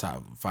there in my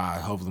top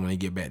five. Hopefully, when he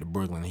get back to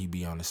Brooklyn, he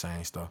be on the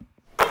same stuff.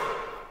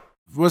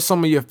 What's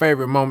some of your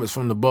favorite moments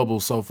from the bubble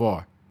so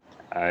far?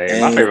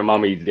 My and favorite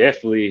moment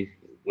definitely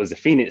was the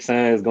Phoenix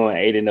Suns going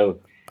 8-0. Even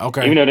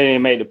Okay. though they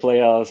didn't make the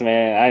playoffs,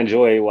 man, I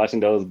enjoy watching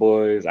those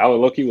boys. I was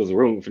low-key was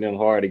rooting for them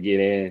hard to get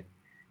in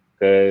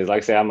because,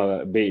 like I said, I'm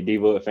a big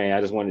D-Book fan.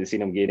 I just wanted to see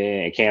them get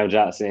in. And Cam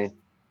Johnson,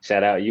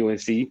 shout out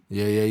UNC,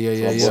 Yeah, yeah, yeah,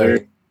 it's yeah, my yeah. sir,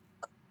 boy.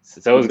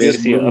 So it the was good to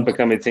best see an move. up and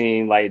coming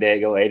team like that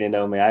go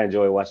 8-0. Man, I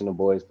enjoy watching the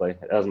boys play.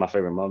 That was my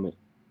favorite moment.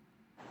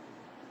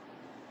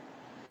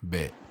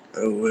 Bet.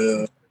 Oh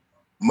well,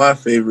 my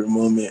favorite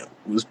moment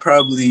was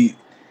probably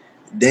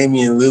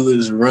Damian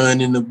Lillard's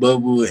run in the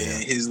bubble Yeah.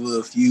 and his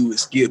little feud with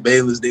Skip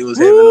Bayless they was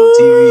having on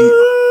TV.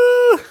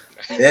 Woo!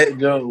 That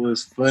joke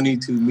was funny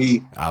to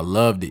me. I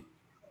loved it,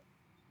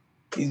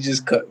 He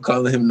just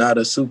calling him not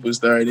a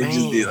superstar. And it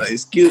just did man. like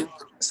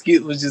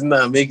Skip was just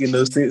not making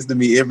no sense to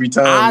me every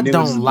time, I and it was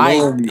don't just like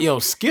blowing me.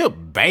 Skip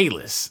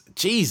Bayless.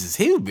 Jesus,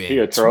 he He been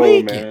a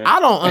troll, tweaking. man. I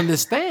don't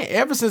understand.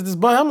 Ever since this,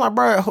 but I'm like,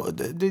 bro,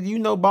 did you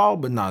know ball?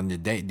 But nah,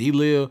 D.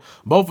 Lil,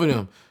 both of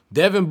them,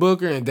 Devin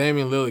Booker and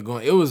Damian Lillard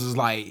going. It was just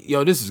like,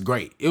 this is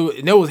great.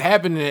 And it was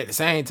happening at the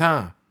same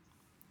time.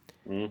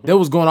 Hmm. That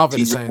was going off at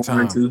the TJ same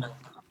Warren time. too.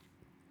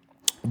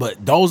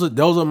 But those are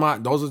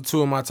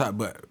two of my top.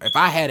 But if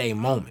I had a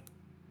moment,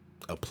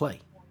 a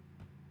play,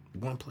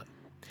 one play,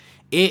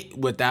 it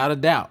without a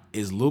doubt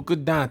is Luka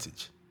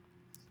Doncic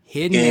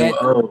hitting Game that.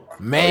 Oh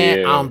Man,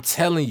 yeah. I'm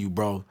telling you,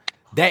 bro.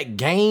 That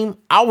game,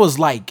 I was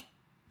like,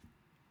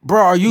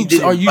 bro, are he you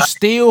are didn't you fight.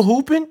 still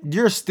hooping?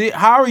 You're still.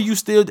 How are you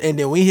still? And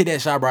then when he hit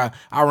that shot, bro,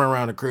 I ran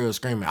around the crib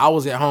screaming. I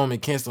was at home in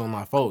Kinston with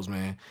my folks,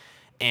 man,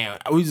 and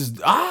we just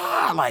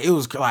like it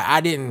was like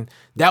I didn't.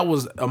 That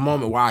was a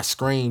moment where I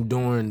screamed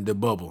during the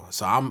bubble.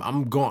 So I'm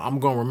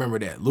going to remember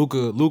that.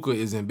 Luca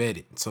is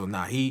embedded. So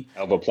nah,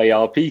 Of a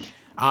playoff P.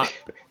 I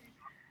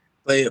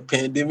Play a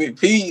pandemic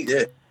P.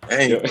 Yeah,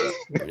 hey, Yeah. bro.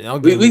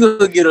 don't We give we me,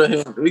 gonna get on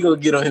him. We gonna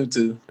get on him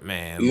too.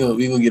 man. We gonna Look,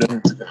 we gonna get on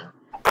him too.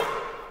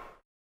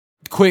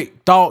 quick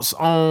thoughts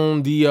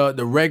on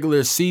the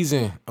regular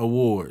season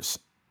awards.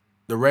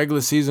 The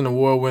regular season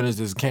award winners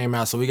just came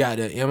out. So we got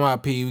the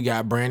MIP, we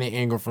got Brandon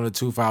Ingram from the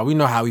 2-5. We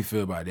know how we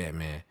feel about that,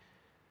 man.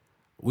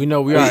 We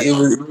know we are. It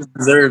was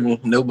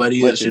deserving.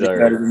 Nobody else Much should have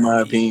got it, deserved. in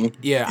my opinion.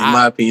 Yeah, In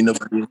my opinion,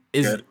 nobody else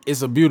got it.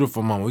 it's a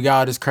beautiful moment. We got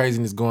all this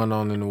craziness going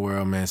on in the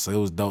world, man. So it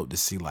was dope to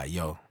see like,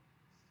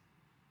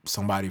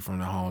 somebody from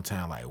the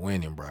hometown like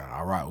winning, bro.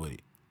 I rock with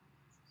it.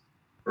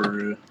 For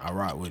real. I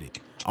rock with it.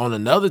 On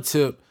another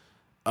tip,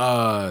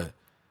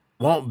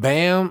 won't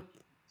Bam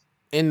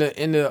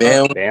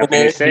Bam was Bam in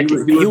there. finished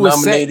second. He he was was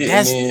set. nominated,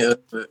 and then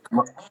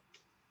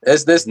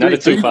that's Another three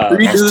two three five.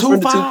 three That's dudes from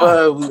the 2-5.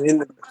 2-5 was in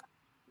the,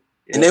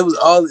 and Yep. they was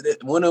all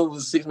one of them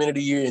was 6 man of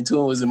the year and two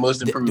of them was the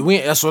most improved.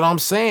 That's what I'm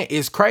saying.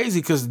 It's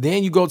crazy because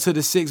then you go to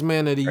the 6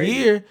 man of the Crazy.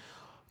 year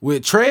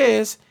with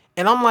Trez,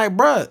 and I'm like,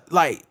 bruh,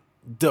 like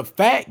the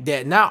fact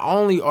that not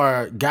only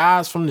are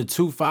guys from the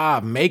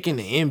 2-5 making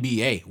the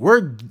NBA,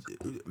 we're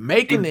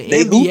making the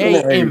They hooping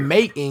NBA out here.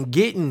 and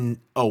getting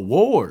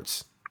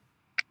awards.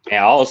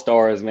 And all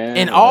stars,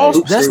 And man. all Like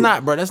Hoop that's state.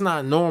 not, bro. That's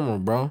not normal,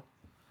 bro.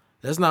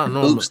 That's not Hoop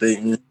normal.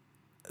 state, man.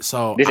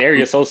 So this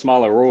area is so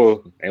small and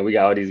rural, and we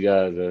got all these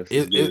guys. This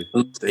is good.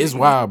 Hoop state, it's man.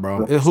 wild,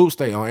 bro. It's hoop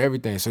state on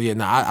everything. So yeah,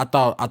 I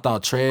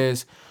thought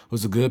Trez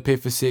was a good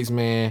pick for 6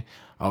 man.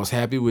 I was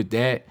happy with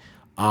that.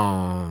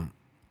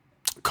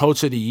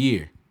 Coach of the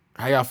year.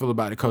 How y'all feel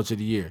about the coach of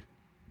the year?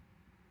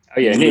 Oh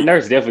yeah, Nick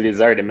Nurse definitely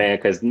deserved it, man,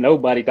 because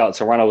nobody thought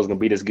Toronto was gonna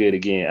be this good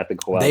again after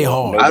Kawhi They left.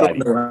 hard.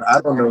 Nobody.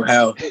 I don't know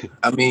how.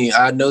 I mean,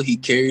 I know he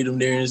carried them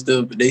there and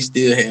stuff, but they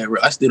still had.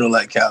 I still don't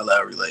like Kyle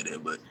Lowry like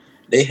that, but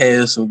they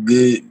had some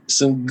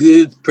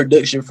good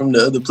production from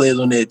the other players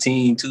on that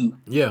team too.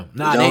 Yeah,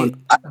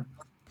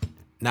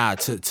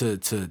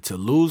 to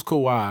lose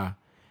Kawhi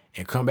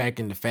and come back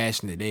in the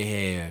fashion that they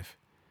have,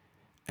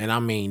 And I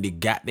mean,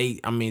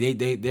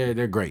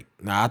 they're great.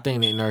 Now I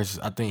think they nurses.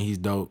 I think he's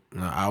dope.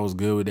 Now, I was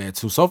good with that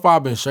too. So far,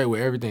 I've been straight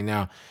with everything.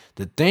 Now,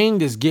 the thing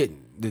that's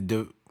getting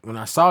when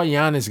I saw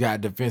Giannis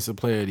got Defensive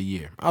Player of the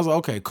Year, I was like,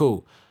 okay,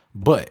 cool.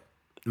 But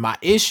my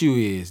issue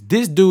is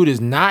this dude is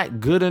not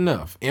good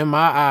enough in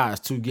my eyes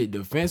to get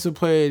Defensive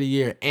Player of the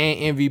Year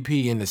and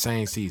MVP in the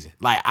same season.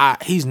 Like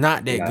he's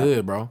not that Nah.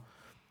 good, bro.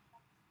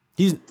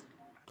 He's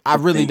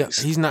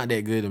he's not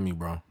that good to me,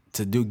 bro.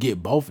 To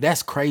get both,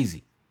 that's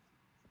crazy.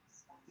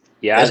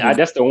 Yeah, That's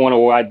that's the one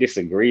where I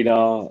disagreed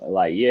on.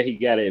 Like, yeah, he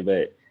got it,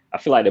 but I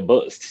feel like the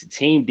Bucks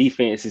team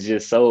defense is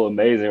just so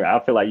amazing. I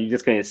feel like you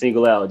just couldn't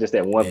single out just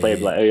that one player.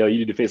 Be like, oh, yo, you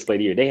the defense player of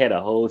the year. They had a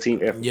whole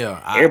team effort.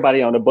 Yeah,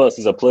 Everybody on the Bucks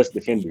is a plus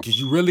defender. because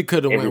you really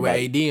could have went with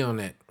Everybody. AD on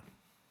that.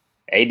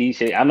 AD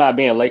shit. I'm not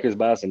being Lakers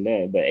biased in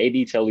that, but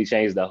AD totally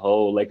changed the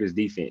whole Lakers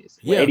defense.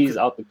 When Yeah, AD's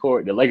off the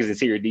court, the Lakers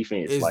interior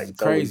defense it's like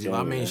totally crazy. changed.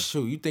 I mean, Man.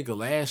 shoot, you think of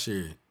last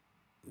year,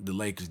 the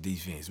Lakers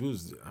defense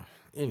was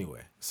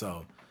anyway.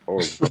 So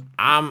Horrible.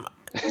 I'm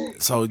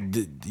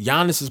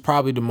Giannis is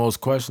probably the most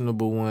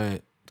questionable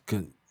one,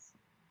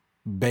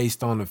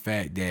 based on the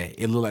fact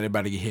that it looked like they're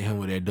about to hit him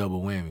with that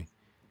double whammy.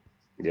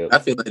 Yep. I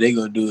feel like they're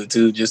gonna do it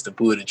too, just to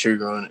pull the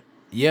trigger on it.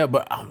 Yeah,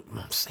 but I'm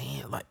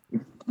saying like,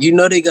 You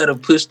know they gotta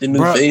push the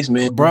new face,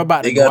 man. Bro,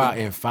 about they to go gotta, out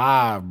in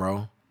 5,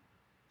 bro.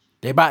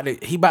 He about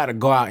to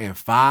go out in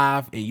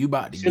 5, and you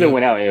about to Should have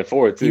went out in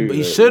 4 too.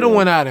 He should have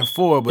went out in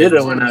 4, but Should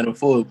have went out in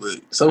 4, but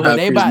somehow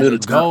they Chris about to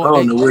Middleton, go. I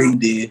don't know what he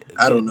did.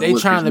 I don't know. They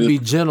what trying Chris to be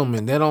Middleton-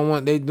 gentlemen. They don't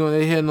want. They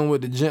hitting them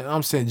with the.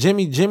 I'm saying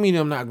Jimmy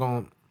them not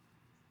going.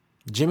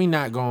 Jimmy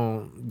not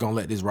going to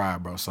let this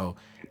ride, bro. So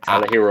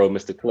Tyler Hero,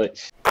 Mr.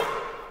 Clutch.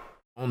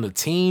 on the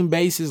team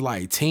basis,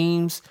 like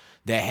teams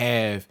that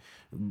have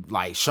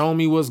like shown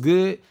me what's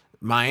good,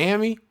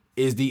 Miami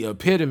is the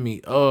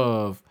epitome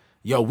of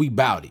we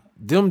bout it.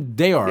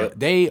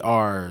 They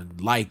are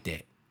like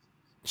that.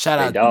 Shout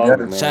out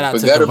to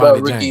Forgot about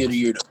Kavani Rookie James. of the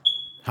Year, though.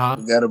 Huh?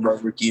 Forgot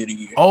about Rookie of the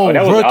Year. Oh,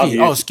 that was rookie.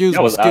 obvious. Oh, excuse That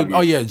me. was obvious.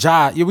 Oh, yeah,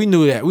 Ja. Yeah, we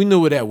knew that. We knew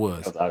what that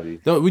was. That was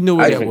obvious. We knew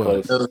what that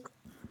was.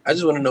 I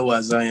just want to know why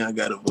Zion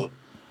got a vote.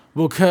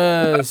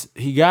 Because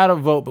he got a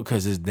vote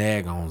because his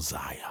daggone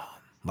Zion.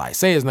 Like,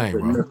 say his name,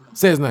 bro.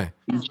 Say his name.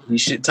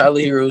 Tyler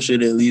Hero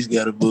should at least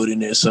got a vote in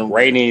there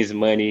somewhere. Ratings,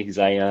 money,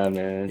 Zion,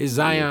 man. It's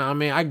Zion. Yeah. I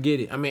mean, I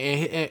get it. I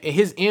mean, and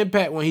his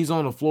impact when he's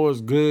on the floor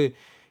is good.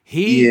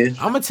 I'm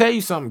gonna tell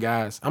you something,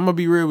 guys. I'm gonna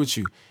be real with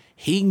you.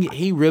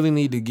 He really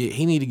need to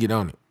get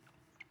on it.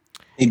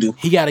 He do.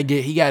 He gotta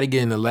get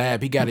in the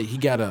lab. He gotta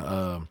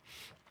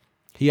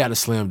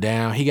slim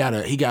down. He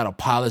gotta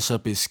polish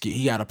up his skill.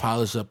 He gotta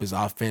polish up his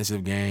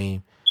offensive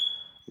game.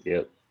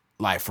 Yep.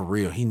 Like, for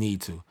real, he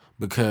need to,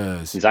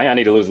 because Zion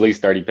need to lose at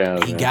least 30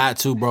 pounds. He got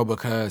to, bro,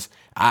 because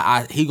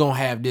he gonna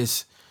have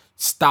this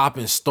stop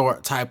and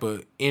start type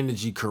of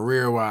energy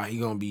career while he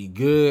gonna be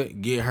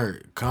good, get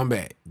hurt, come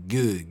back,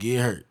 good,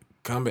 get hurt,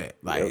 come back.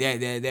 Like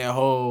that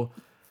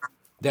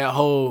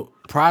whole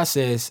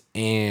process.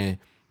 And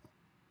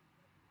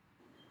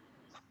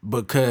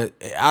because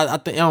I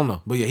think, I don't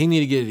know, but yeah, he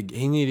need to get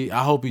it.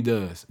 I hope he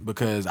does,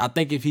 because I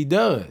think if he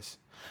does,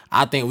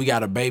 I think we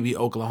got a baby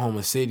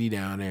Oklahoma City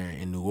down there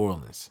in New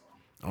Orleans.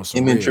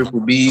 Him and Triple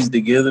B's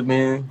together,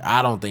 man.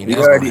 I don't think we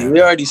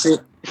already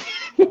said.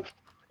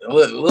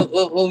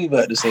 What we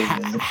about to say,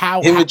 man?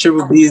 Him and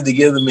Triple B's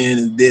together, man,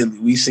 is deadly.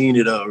 We seen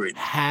it already.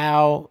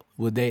 How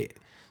would they?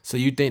 So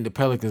you think the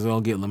Pelicans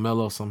gonna get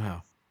LaMelo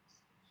somehow?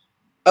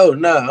 Oh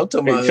no, I'm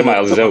talking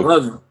about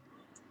Lonzo.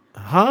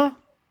 Huh?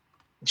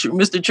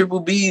 Mr. Triple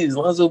B's,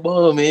 Lonzo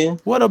Ball, man.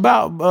 What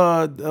about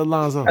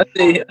Lonzo? I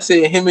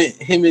said him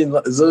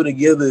and Zo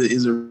together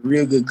is a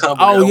real good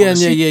combo. Oh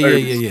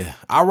yeah.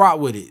 I rock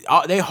with it.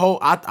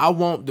 I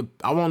want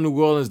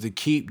New Orleans to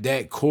keep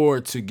that core,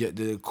 to get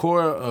the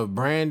core of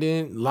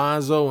Brandon,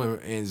 Lonzo,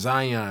 and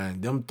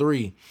Zion. Them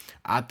three.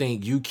 I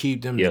think you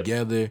keep them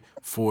together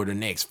for the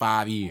next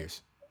 5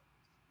 years.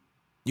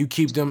 You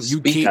keep them.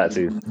 You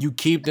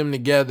keep them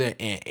together,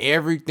 and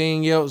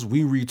everything else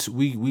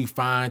we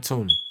fine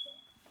tune it.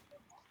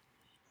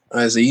 All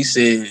right, so you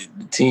said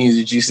the teams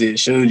that you said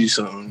showed you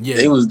something. Yeah.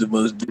 They was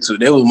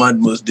my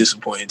most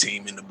disappointing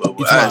team in the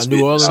bubble.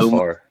 New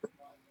Orleans.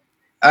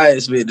 I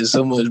expected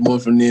so much more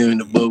from them in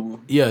the bubble.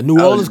 Yeah, New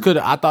Orleans could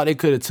have. I thought they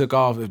could have took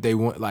off if they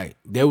went, like,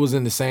 they was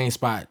in the same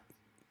spot.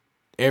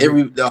 All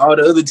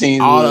the other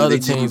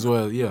teams.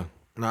 Yeah.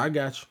 No, I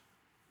got you.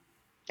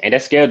 And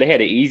that schedule, they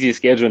had the easiest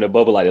schedule in the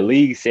bubble. Like, the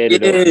league set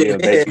it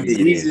up. They had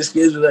the easiest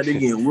schedule. Like, they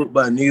getting whooped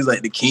by niggas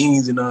like the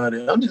Kings and all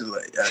that. I'm just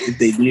like, if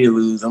they did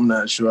lose, I'm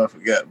not sure. I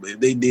forgot. But if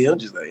they did, I'm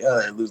just like,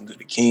 y'all ain't losing to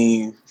the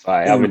Kings. All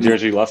right, Alvin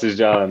Gentry lost his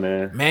job,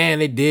 man. Man,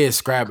 they did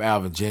scrap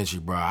Alvin Gentry,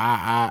 bro.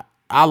 I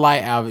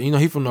like Alvin. You know,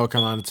 he from North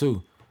Carolina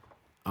too.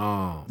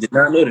 Did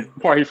not know that.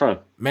 What part he from?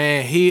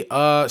 Man, he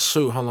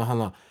shoot. Hold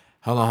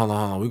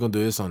on. We gonna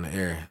do this on the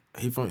air.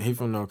 He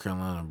from North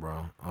Carolina,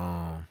 bro.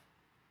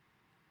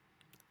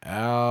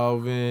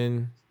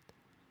 Alvin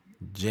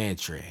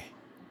Gentry.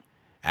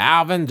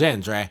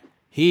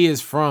 He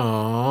is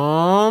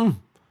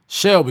from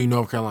Shelby,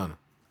 North Carolina.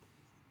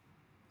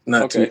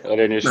 Not too.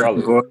 Other than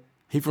Charlotte.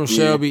 He from Yeah.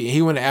 Shelby.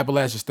 He went to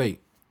Appalachian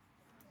State.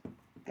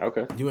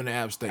 Okay. He went to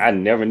App State. I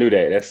never knew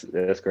that.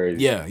 That's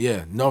crazy.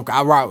 Yeah. North.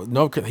 I rock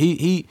North.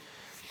 He.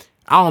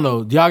 I don't know.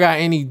 Y'all got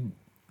any?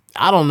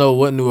 I don't know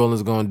what New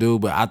Orleans gonna do,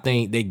 but I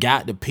think they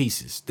got the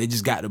pieces. They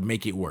just got to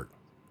make it work.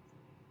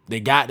 They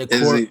got the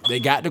Is core. it? They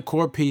got the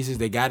core pieces.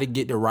 They got to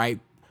get the right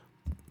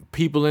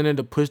people in it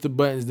to push the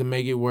buttons to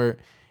make it work,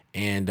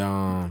 and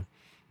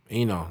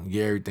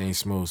get everything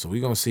smooth. So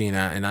we gonna see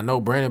now. And I know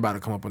Brandon about to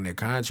come up on that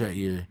contract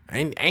year.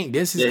 Ain't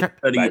this his? Yeah, try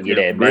to About to get get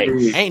that that bread.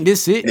 max. Ain't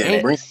this it? That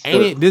Ain't bring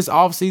ain't truck. it this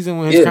off season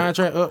when his Yeah,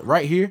 contract up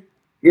right here?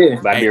 yeah.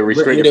 About to be Hey, a Yeah,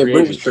 restricted that free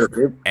bring agent. truck.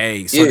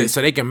 hey. So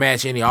Yeah, they can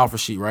match any offer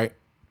sheet, right?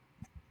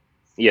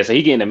 Yeah, so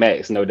he getting the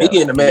max, no he doubt.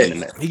 getting the He getting the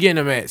max max. He getting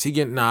a match. He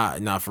getting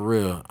nah for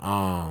real.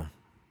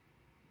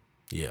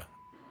 Yeah,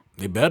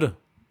 they better.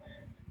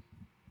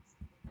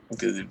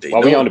 because if they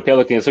While we on don't, the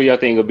Pelicans, who y'all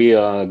think will be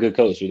a good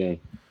coach for them?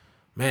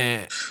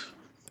 Man,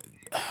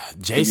 to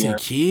be Jason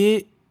honest,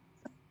 Kidd,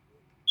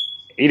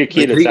 Either but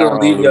Kid or he gonna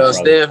leave Tyronn Lue, y'all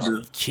probably. staff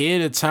though.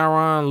 Kidd or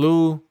Tyronn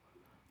Lue.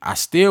 I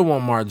still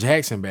want Mark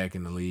Jackson back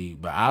in the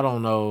league, but I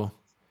don't know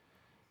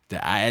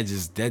that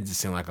just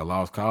seemed like a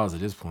lost cause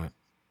at this point.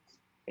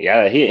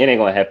 Yeah, it ain't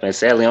gonna happen.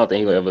 Sadly, I don't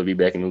think he'll ever be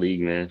back in the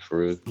league, man. For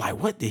real,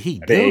 Like, what did he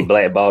I think they do?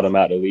 blackballed him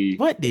out the league.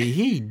 What did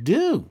he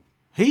do?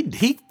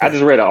 He I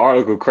just read an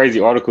article, crazy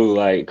article,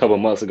 like a couple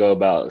months ago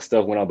about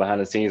stuff went on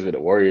behind the scenes with the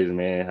Warriors,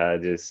 man. How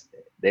just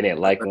they didn't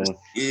like him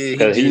Yeah, he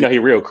because just he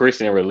real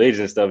Christian and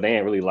religion and stuff. They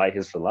didn't really like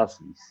his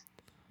philosophies.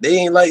 they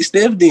ain't like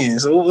Steph then.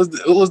 So what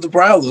was the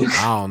problem?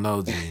 I don't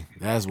know, G.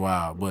 That's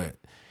wild, but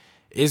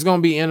it's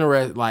gonna be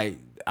interesting. Like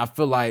I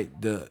feel like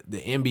the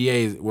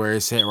NBA is where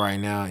it's at right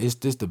now. It's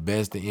just the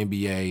best the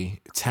NBA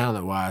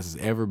talent wise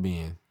has ever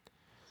been.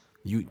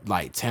 You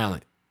like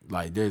talent.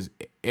 Like there's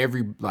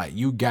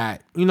you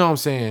got what I'm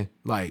saying?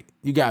 Like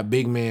you got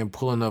big man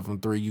pulling up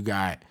from three. You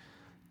got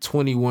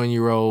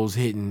 21-year-olds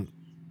hitting.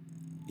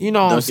 You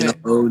know what I'm Dunking on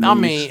saying? old I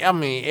niggas.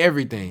 mean,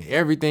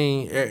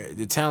 everything.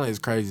 The talent is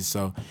crazy.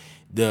 So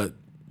the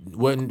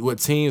what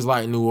teams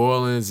like New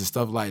Orleans and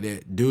stuff like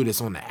that do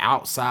that's on the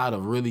outside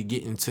of really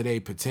getting to their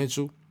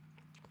potential.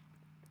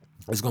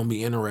 It's gonna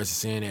be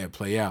interesting seeing that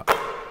play out.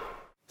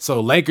 So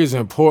Lakers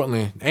and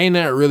Portland, ain't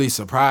that really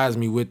surprised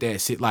me with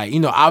that shit. Like,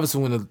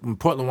 obviously when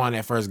Portland won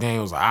that first game,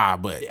 it was like,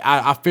 but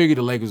I figured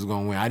the Lakers were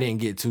gonna win. I didn't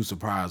get too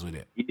surprised with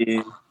it.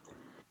 Yeah,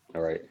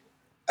 All right.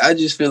 I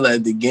just feel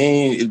like the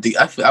game.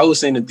 I was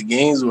saying if the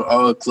games were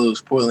all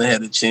close, Portland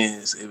had a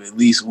chance of at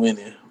least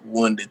winning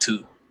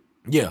 1-2.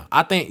 Yeah,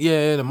 I think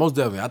most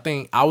definitely. I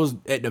think I was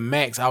at the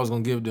max. I was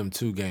gonna give them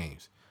 2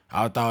 games.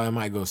 I thought it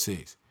might go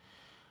 6.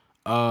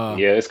 Yeah,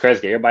 it's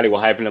crazy. Everybody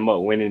was hyping them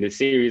up winning the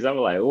series. I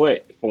was like,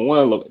 what? For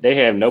one, look, they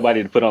have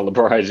nobody to put on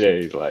LeBron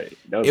James. Like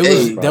that was It the was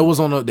first Hey, that problem.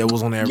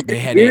 was on there. They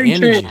had that Gary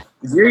Trent. energy.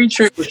 Gary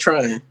Trent was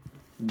trying.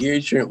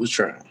 Gary Trent was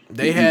trying.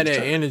 They He had was that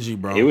trying. energy,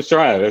 bro. He was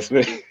trying. That's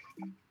me.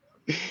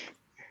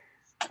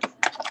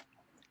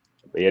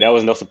 But yeah, that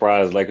was no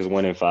surprise. Lakers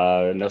winning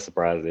 5. No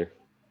surprise there.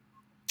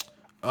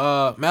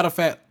 Matter of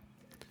fact,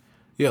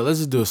 yeah, let's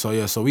just do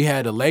it. So we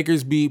had the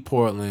Lakers beat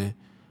Portland.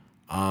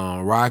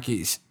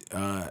 Rockets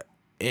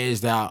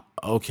edged out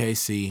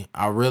OKC.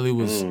 I really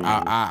was.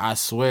 I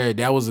swear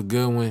that was a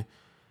good one.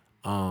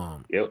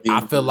 Yep.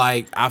 I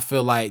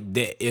feel like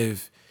that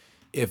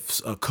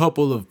if a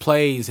couple of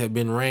plays had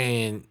been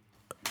ran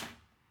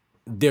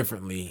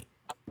differently,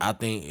 I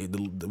think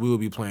we would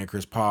be playing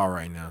Chris Paul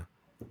right now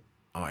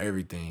on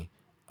everything.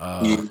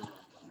 Yeah.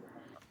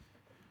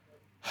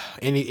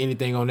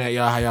 Anything on that,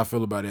 y'all? How y'all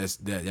feel about that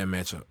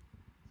matchup?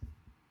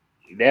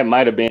 That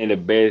might have been the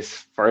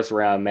best first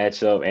round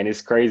matchup. And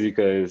it's crazy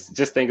because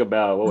just think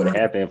about what would have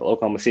happened if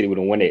Oklahoma City would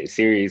have won that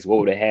series. What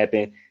would have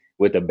happened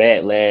with the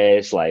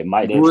backlash? Like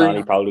Mike Boy,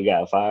 D'Antoni probably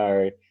got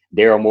fired.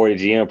 Daryl Morey,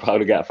 GM,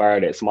 probably got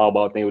fired. That small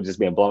ball thing would just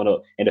been blown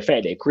up. And the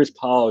fact that Chris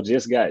Paul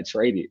just got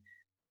traded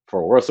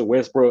for Russell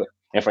Westbrook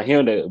and for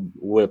him to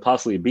would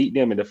possibly beat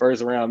them in the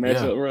first round Yeah,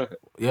 matchup, bro.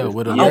 yeah,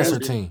 with a I lesser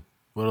was, team,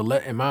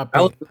 in my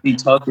I was opinion. be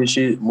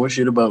talking more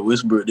shit about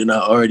Westbrook than I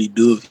already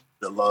do if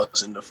the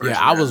loss in the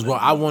Yeah, first round.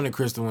 I wanted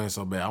Chris to win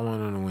so bad. I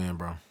wanted him to win,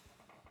 bro.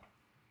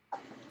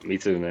 Me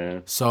too,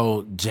 man.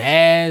 So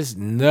Jazz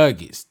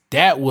Nuggets,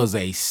 that was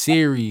a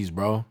series,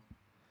 bro.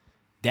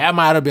 That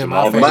might have been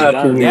my Jamal In my favorite.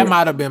 versus That opinion, Giannis.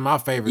 might have been my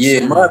favorite yeah, in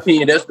series. my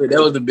opinion, that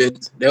was the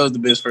best. That was the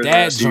best first round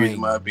That series in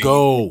my joint opinion.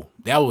 go.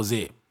 That was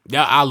it.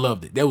 Yeah, I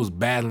loved it. They was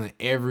battling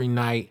every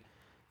night.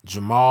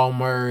 Jamal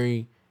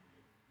Murray,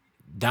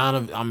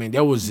 Donovan. I mean,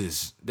 that was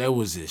just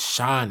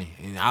shining,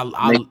 and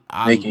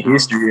Making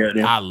history out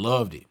there. I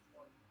loved it.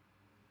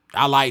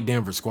 I like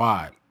Denver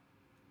squad.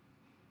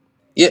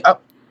 Yeah, I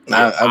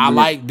I agree.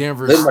 like Let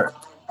Denver's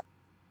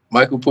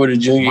Michael Porter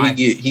Jr. Mike.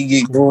 He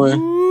get going.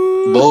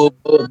 Ooh.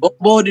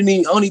 Bo didn't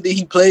even only did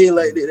he play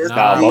like that. That's the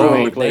Nah, Nah, Bo bro.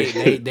 problem. ain't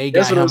play. They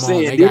That's got what I'm him on.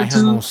 saying. They got Them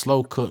him on two,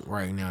 slow cook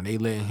right now. They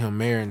letting him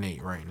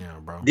marinate right now,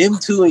 bro. them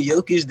two and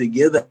Jokic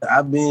together.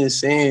 I've been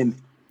saying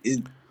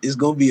it's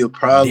gonna be a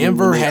problem when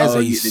Denver they has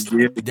all get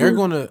they're together.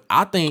 gonna.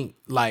 I think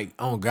like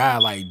on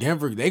God like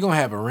Denver, they gonna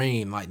have a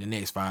ring like the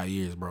next 5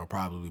 years, bro.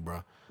 Probably,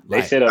 bro. They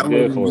Like set up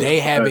good for they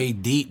it. have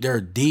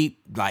they're deep.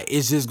 Like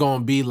it's just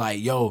gonna be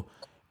like, yo,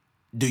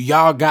 do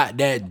y'all got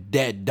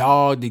that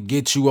dog to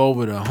get you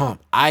over the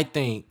hump? I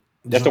think.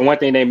 That's the one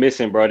thing they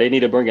missing, bro. They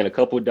need to bring in a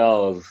couple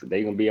dogs.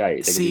 They gonna be all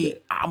right. They can do See,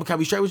 that. I'm gonna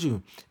be straight with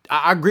you.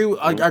 I agree with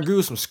I agree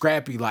with some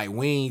scrappy like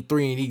wing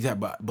 3 and these type,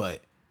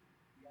 but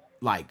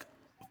like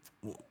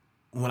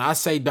when I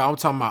say dog, I'm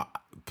talking about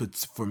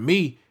for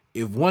me.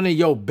 If one of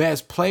your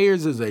best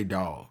players is a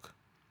dog,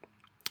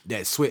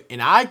 that switch,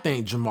 and I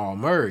think Jamal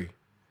Murray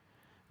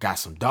got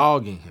some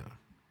dog in him.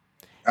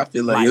 I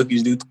feel like Like,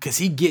 Jokic do. cause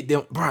he get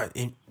them, bro.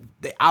 And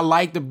I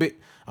like the big.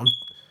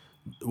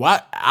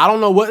 I don't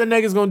know what the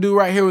niggas gonna do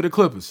right here with the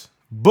Clippers,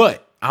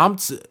 but I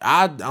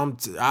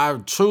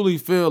truly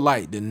feel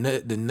like the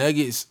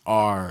Nuggets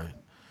are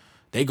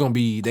they gonna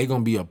be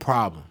a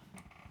problem.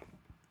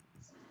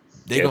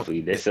 They gonna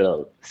Definitely, they set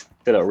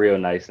up real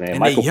nice, man. and they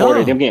Michael Porter,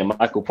 them young getting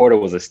Michael Porter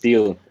was a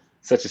steal,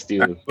 such a I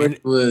steal. swear and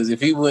it was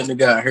if he wouldn't have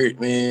got hurt,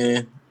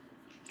 man,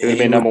 Could and have he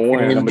been would number one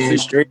or have number been two.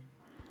 straight,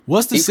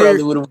 what's the he probably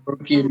series? would have won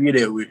rookie of the year that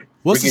year.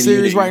 What's the Rookie of the year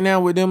series that right year. now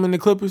with them and the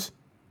Clippers?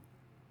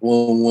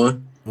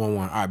 1-1. 1-1. All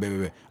right,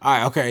 baby. All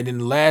right, okay. And then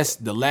the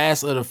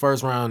last of the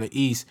first round in the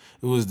East,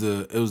 it was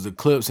the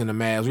Clips and the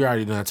Mavs. We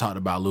already done talked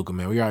about Luka,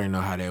 man. We already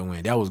know how that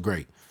went. That was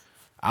great.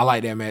 I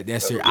like that, man.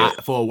 That series. Yeah.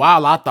 For a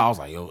while, I thought I was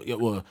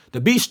like, well, to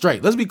be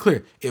straight, let's be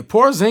clear. If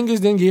Porzingis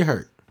didn't get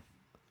hurt,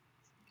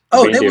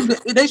 Oh, Been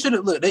different. they should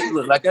have look. They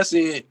look like I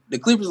said. The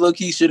Clippers low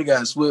key should have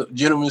got swept,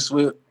 gentlemen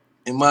swept,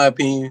 in my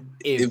opinion.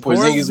 if If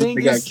Porzingis would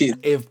have got Porzingis,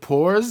 kicked, if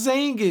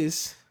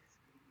Porzingis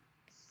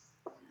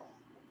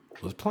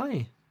was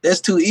playing,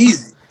 that's too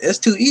easy. That's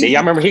too Then y'all easy.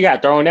 remember he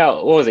got thrown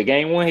out. What was it?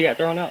 Game 1, he got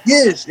thrown out.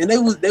 Yes, and they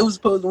was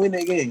supposed to win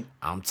that game.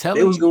 I'm They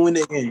telling was you, gonna win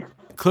that game.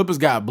 Clippers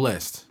got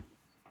blessed.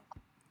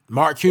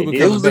 Mark They Cuban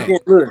did. They coming was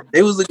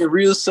back. looking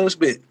real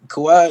suspect.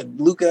 Kawhi,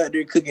 Luka out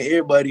there cooking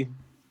everybody.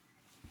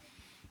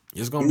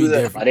 It's gonna He be was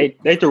at-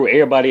 different. They threw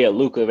everybody at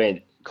Luka,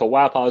 and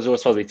Kawhi Paul George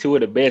supposed to be two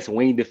of the best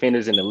wing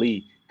defenders in the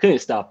league. Couldn't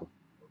stop him.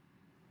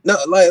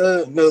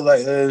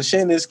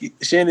 Shannon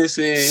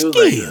said it was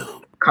like a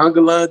Skill.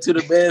 conga line to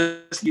the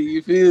basket.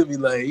 You feel me?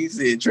 Like he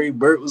said, Trey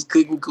Burke was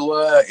cooking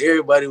Kawhi.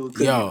 Everybody was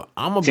cooking. Yo,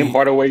 I'm gonna Tim be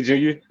Hardaway Jr.,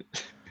 Tim like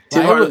it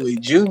was. Hardaway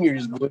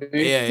Jr.'s boy.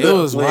 Yeah, it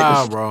Look, was man.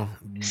 wild, bro.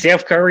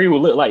 Steph Curry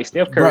would look like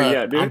Steph Curry Bruh,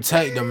 out there. I'm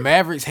telling you, the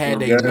Mavericks had Oh,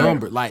 their God.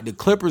 number. Like the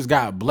Clippers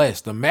got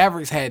blessed. The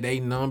Mavericks had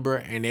their number,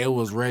 and they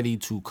was ready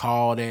to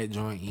call that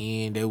joint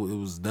in. It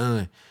was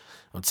done.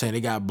 I'm telling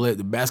you, they got blessed.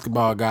 The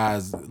basketball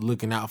guys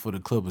looking out for the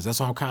Clippers. That's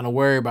why I'm kind of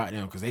worried about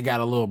them because they got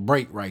a little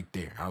break right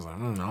there. I was like, I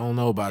don't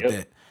know about Yep.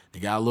 that. They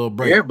got a little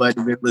break. Everybody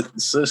been looking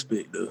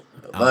suspect though.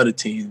 A lot of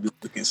teams been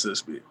looking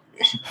suspect.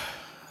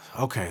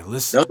 Okay,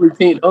 let's.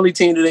 The only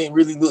team that ain't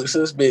really looked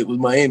suspect was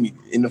Miami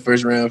in the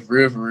first round, for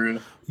real.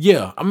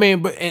 Yeah, I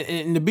mean, but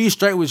and to be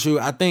straight with you,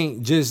 I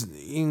think just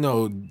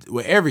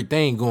with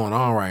everything going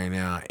on right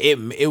now,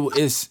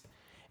 it's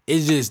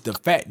just the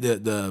fact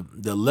that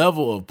the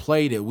level of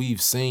play that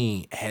we've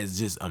seen has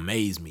just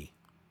amazed me.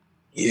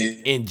 Yeah.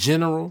 In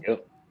general,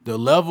 Yep. the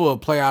level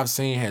of play I've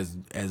seen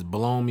has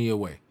blown me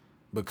away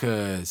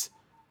because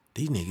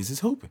these niggas is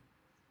hooping.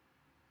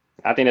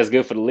 I think that's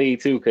good for the league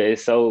too, because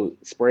it's so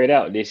spread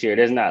out this year.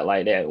 There's not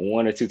like that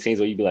one or two teams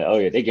where you be like, oh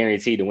yeah, they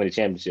guaranteed to win the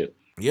championship.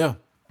 Yeah,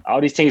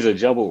 All these teams are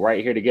jumbled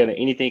right here together.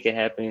 Anything can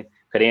happen.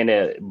 Could end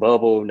that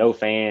bubble, no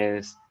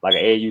fans, like an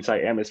AAU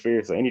type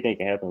atmosphere. So anything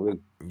can happen, really.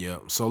 yeah.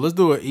 So let's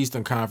do an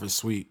Eastern Conference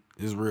sweep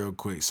just real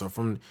quick. So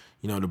from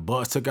the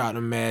Bucks took out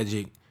the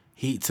Magic,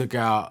 Heat took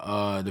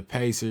out the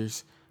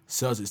Pacers,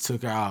 Celtics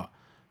took out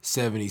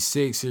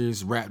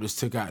 76ers, Raptors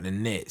took out the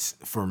Nets.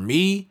 For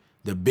me,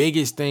 the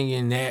biggest thing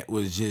in that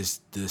was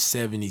just the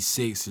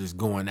 76ers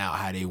going out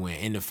how they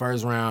went. In the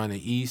first round in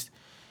the East,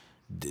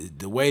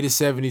 the way the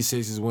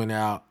 76ers went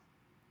out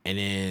and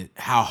then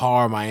how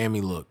hard Miami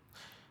looked.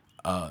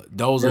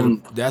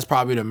 That's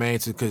probably the main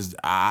two because the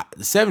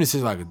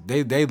 76ers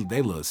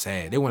they look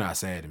sad. They went out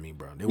sad to me,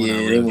 bro. They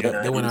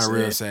went out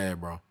real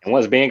sad, bro. And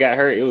once Ben got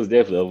hurt, it was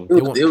definitely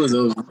over. It was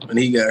over when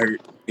he got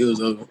hurt. It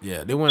was over.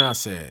 Yeah, they went out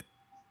sad.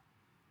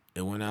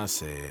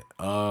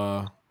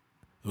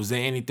 Was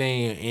there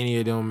anything in any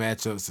of them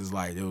matchups is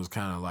like it was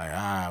kind of like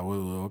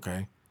well,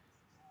 okay.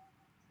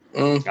 The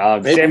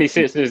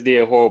 76ers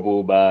did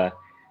horrible by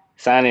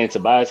signing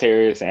Tobias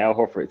Harris and Al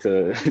Horford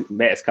to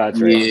max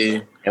contract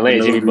and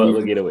letting Jimmy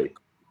Butler get away.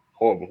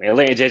 Horrible. And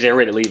letting JJ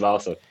Redick leave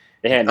also.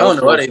 They had no I don't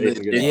know why they space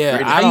to get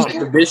Yeah, I don't.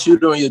 The best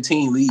shooter on your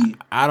team leave.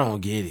 I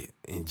don't get it.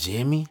 And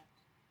Jimmy,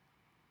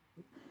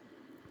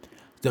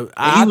 He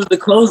was the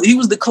closer. He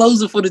was the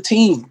closer for the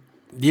team.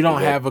 you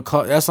don't have a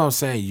close. That's what I'm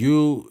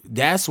saying.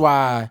 That's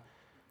why.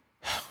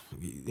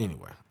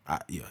 Anyway,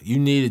 you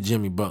needed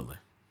Jimmy Butler.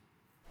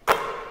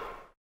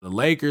 The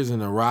Lakers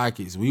and the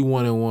Rockets, we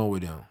 1-1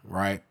 with them,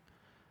 right?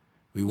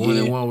 We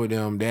 1-1 with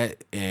them.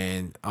 That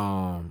and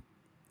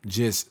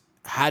just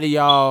how do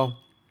y'all?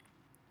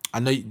 I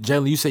know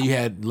Jalen, you said you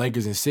had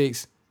Lakers in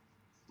 6.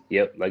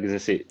 Yep, Lakers in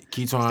 6.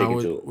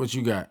 Ketwain, what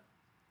you got?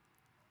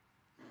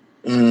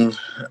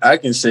 I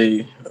can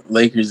say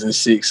Lakers in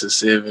 6 or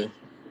 7.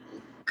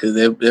 Cause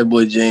that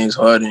boy James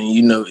Harden,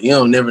 you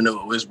don't never know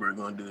what Westbrook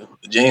gonna do.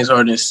 James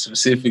Harden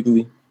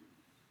specifically,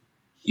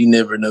 you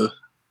never know.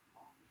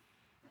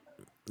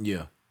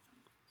 Yeah,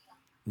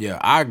 yeah,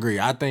 I agree.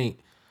 I think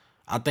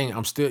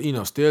I'm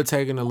still still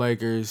taking the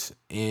Lakers,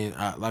 and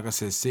like I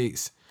said,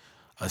 6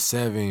 or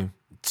 7-2.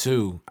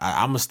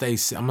 I'm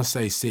gonna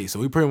say 6. So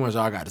we pretty much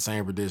all got the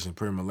same prediction,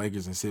 pretty much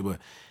Lakers and 6. But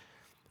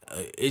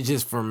it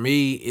just for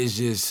me, it's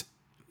just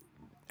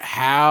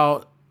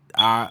how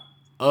our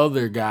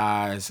other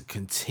guys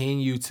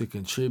continue to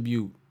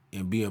contribute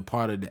and be a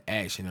part of the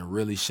action and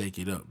really shake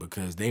it up,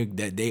 because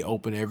they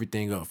open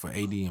everything up for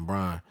AD and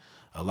Brian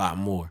a lot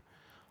more.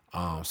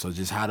 So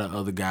just how the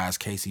other guys,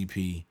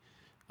 KCP,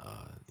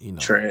 you know,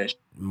 Trash.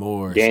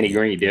 Morris, Danny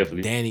Green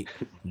definitely.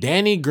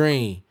 Danny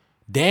Green,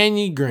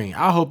 Danny Green.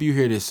 I hope you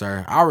hear this,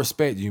 sir. I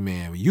respect you,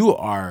 man. You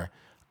are.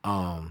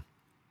 I'm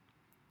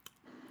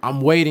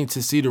waiting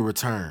to see the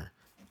return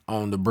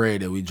on the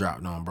bread that we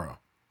dropped on, bro.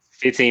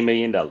 $15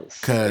 million a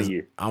Cause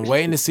year. I'm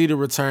waiting to see the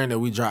return that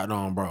we dropped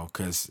on, bro.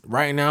 Cause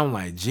right now I'm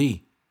like,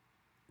 gee,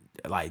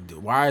 like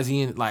why is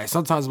he in? Like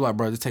sometimes I'm like,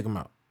 bro, just take him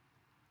out.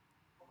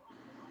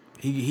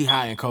 He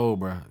hot and cold,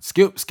 bro.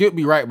 Skip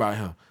be right by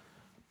him.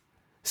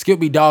 Skip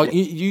be dog.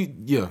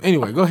 Yeah.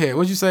 Anyway, go ahead.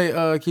 What'd you say,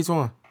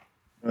 Ketwain?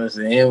 I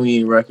said, and we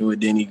ain't rocking with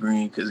Danny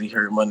Green because he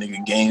hurt my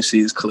nigga Game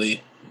 6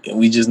 Clay, and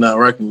we just not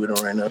rocking with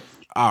him right now.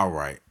 All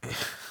right.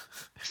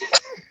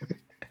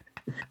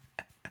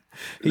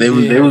 They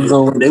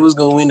was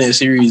gonna win that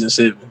series in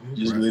 7.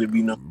 Just let it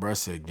be known. Bruh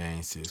said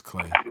Game 6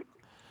 Clay.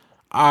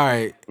 All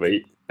right. But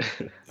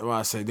What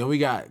I say? Then we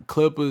got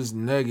Clippers,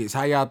 Nuggets.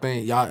 How y'all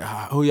think?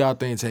 Who y'all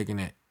think taking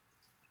that?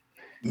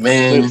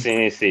 Man, Clips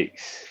in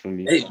 6 for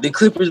me. the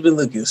Clippers been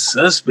looking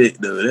suspect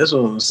though. That's what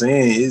I'm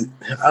saying.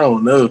 I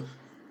don't know.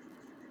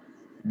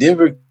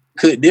 Denver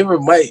could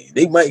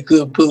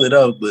pull it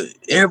off, but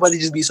everybody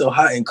just be so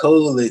hot and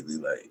cold lately.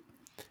 Like,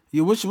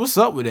 Yeah, what's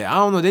up with that? I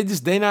don't know.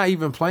 They not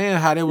even playing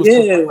how they was.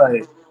 yeah,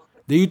 like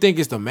Do you think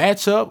it's the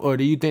matchup, or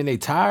do you think they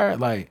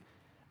tired? Like,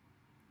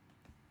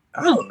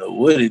 I don't know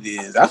what it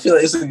is. I feel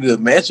like it's a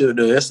good matchup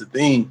though. That's the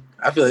thing.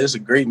 I feel like it's a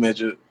great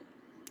matchup.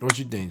 what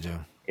you think, Joe?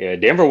 Yeah,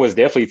 Denver was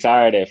definitely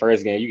tired that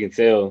first game. You can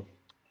tell.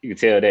 You can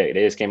tell that they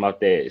just came out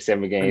that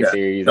 7-game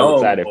series. They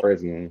were tired that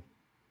first game.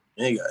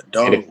 They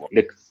got And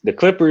dog. the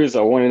Clippers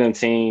are one of them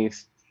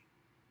teams.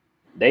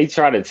 They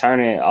try to turn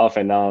it off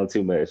and on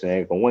too much,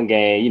 man. But one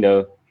game,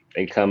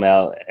 they come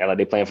out and like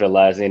they playing for the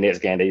last. And next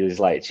game, they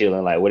just like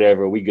chilling, like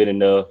whatever. We good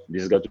enough.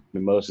 Just go through the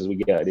motions. We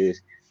got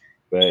this.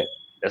 But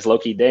that's low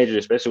key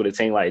dangerous, especially with a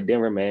team like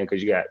Denver, man,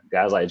 because you got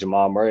guys like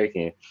Jamal Murray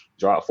can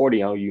drop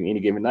 40 on you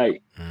any given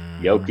night.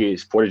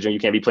 Jokic, Porter Jr., you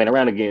can't be playing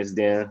around against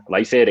them.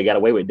 Like you said, they got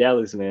away with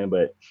Dallas, man,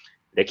 but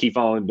they keep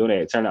on doing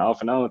that, turn it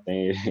off and on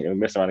thing, and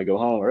mess around and go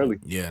home early.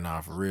 Yeah, nah,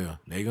 for real.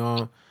 They're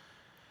going.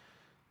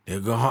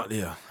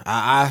 Yeah,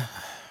 I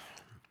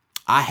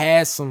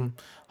had some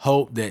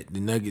hope that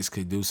the Nuggets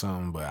could do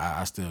something, but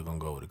I still gonna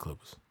go with the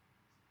Clippers.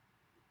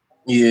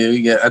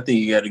 Yeah, I think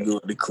you got to go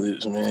with the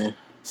Clips, man.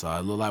 So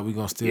it look like we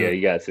gonna still. Yeah,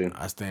 you got to.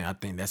 I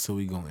think that's who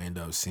we gonna end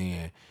up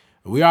seeing.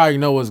 We already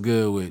know what's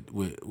good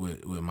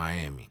with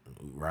Miami,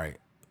 right?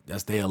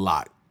 They a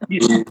lock.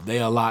 Yeah. They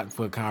a lock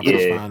for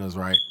conference finals,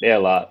 right? They're a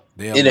lot.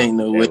 It ain't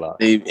no way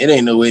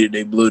that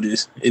they blow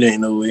this. It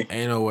ain't no way.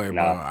 Ain't no way,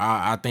 bro.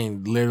 I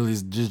think literally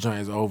this joint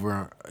is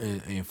over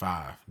in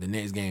 5. The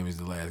next game is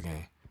the last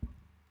game.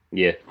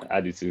 Yeah, I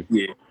do too.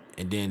 Yeah.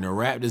 And then the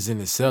Raptors and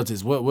the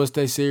Celtics. What's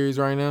their series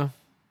right now?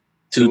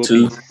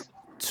 2-2.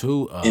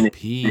 2 And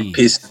apiece.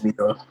 Pissing me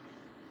off.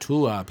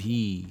 2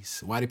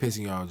 apiece. Why they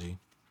pissing y'all, G?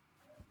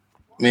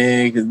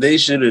 Man, because they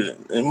should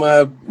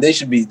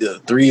be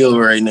the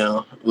 3-0 right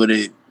now.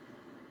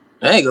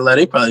 I ain't gonna lie,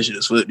 they probably should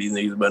have swept these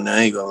niggas by now. I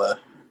ain't gonna lie.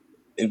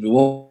 If it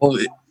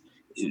won't,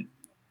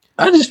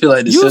 I just feel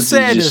like the Celtics. You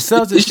said the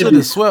Celtics should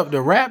have swept the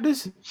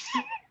Raptors?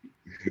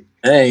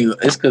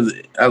 It's because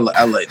I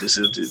like the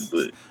Celtics,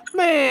 but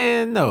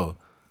man, no,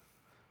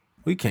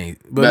 we can't.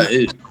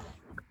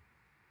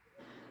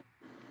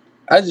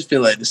 I just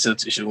feel like the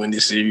Celtics should win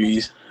this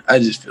series. I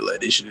just feel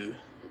like they should.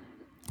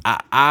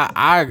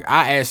 I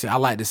actually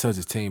like the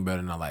Celtics team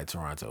better than I like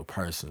Toronto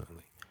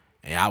personally,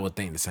 and I would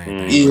think the same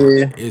thing.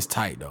 Yeah, it's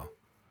tight though.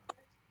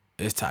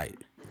 It's tight.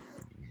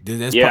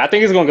 I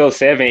think it's gonna go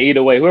 7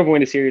 either way. Whoever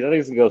wins the series, I think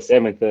it's gonna go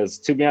 7 because,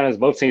 to be honest,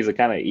 both teams are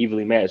kind of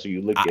evenly matched when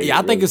you look at it. Yeah,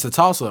 I think it's a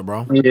toss up,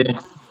 bro. Yeah,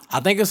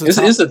 I think it's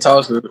a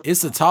toss up.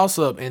 It's a toss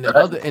up, and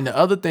the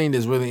other thing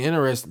that's really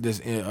interesting,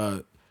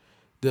 the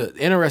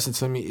interesting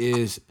to me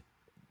is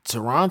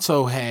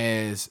Toronto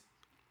has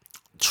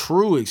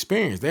true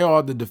experience. They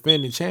are the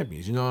defending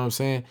champions. You know what I'm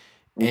saying?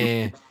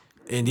 And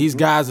these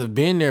guys have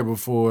been there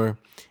before,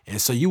 and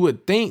so you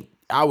would think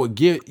I would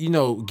give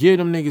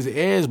them niggas the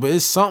edge, but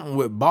it's something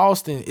with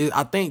Boston.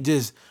 I think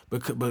just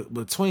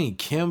between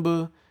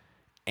Kemba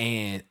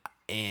and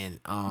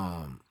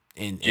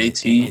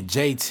JT and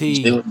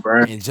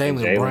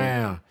Jalen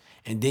Brown,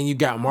 and then you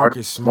got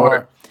Marcus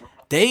Smart.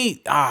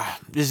 They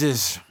got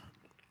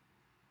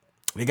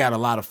a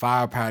lot of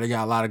firepower. They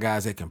got a lot of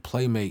guys that can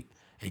play make,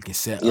 They can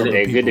set Yeah, other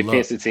They're a good people up.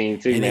 defensive team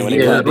too, And man. then When he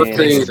they yeah, run locked role in,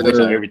 they can players.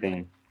 switch on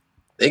everything.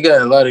 They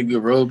got a lot of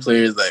good role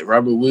players like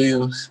Robert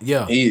Williams.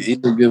 Yeah. He's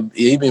a good.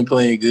 He been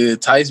playing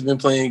good. Tice been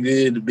playing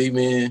good. The big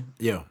man.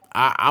 Yeah.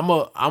 I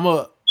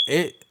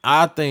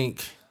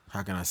think,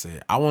 how can I say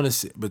it? I want to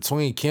see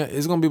between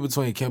it's gonna be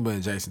between Kemba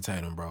and Jason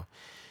Tatum, bro.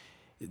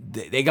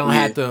 They gonna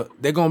have to.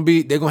 They're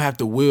gonna have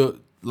to will,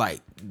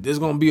 like, there's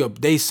gonna be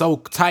they so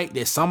tight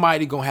that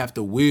somebody gonna have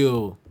to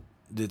will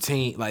the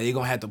team. Like, they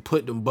gonna have to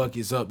put them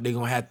buckets up. They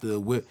gonna have to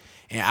will,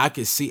 and I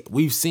can see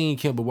we've seen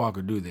Kemba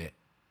Walker do that.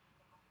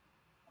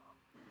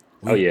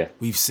 Oh yeah,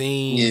 We've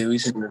seen Yeah,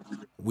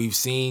 we've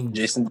seen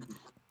Jason.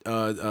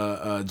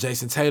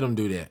 Jason Tatum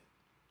do that.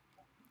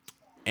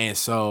 And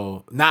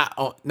so not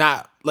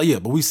like, yeah,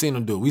 but we seen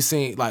him do it. We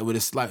seen, like, with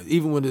this, like,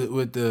 even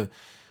with the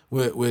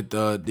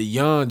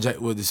young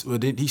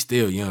he's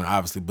still young,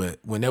 obviously, but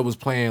when they was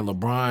playing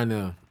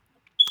LeBron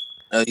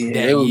Oh yeah, that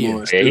they was year,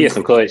 going yeah, he had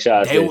some clutch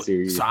shots that so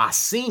series. I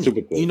seen Super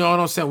it. clutch. You know what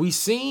I'm saying? We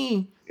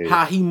seen Yeah.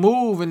 how he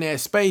move in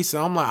that space.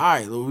 So I'm like, all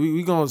right,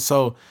 we gonna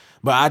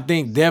but I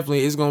think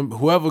definitely it's gonna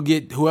whoever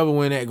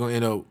win that gonna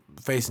end up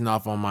facing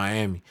off on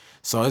Miami.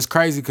 So it's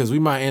crazy because we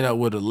might end up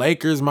with a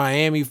Lakers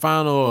Miami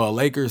final or a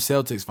Lakers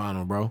Celtics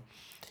final, bro.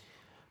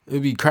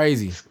 It'd be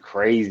crazy. It's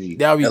crazy.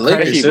 That would be The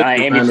Lakers crazy. Especially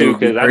Miami final too, would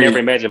be because I never crazy.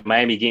 imagined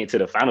Miami getting to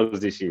the finals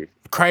this year.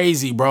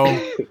 Crazy,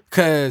 bro.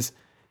 Cause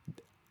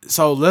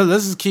so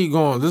let's just keep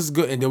going. This is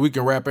good, and then we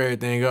can wrap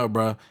everything up,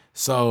 bro.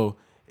 So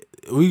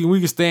we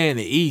can stay in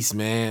the East,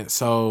 man.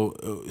 So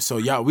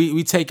y'all,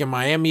 we taking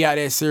Miami out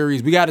of that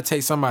series. We got to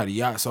take somebody,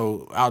 y'all.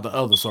 So out the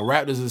other. So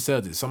Raptors and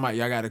Celtics. Somebody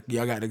y'all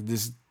gotta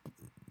just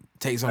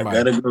take somebody.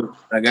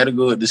 I gotta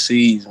go with the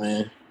Seas,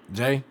 man.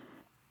 Jay.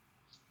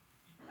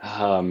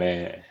 Oh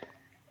man,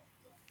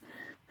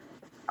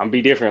 I'm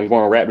be different. I'm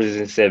going Raptors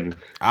in 7.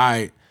 All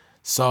right.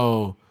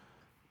 So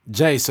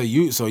Jay, so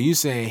you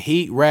saying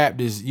Heat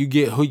Raptors? You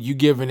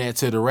giving that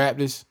to the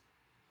Raptors?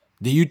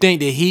 Do you think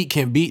the Heat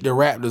can beat the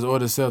Raptors or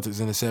the Celtics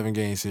in a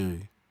 7-game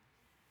series?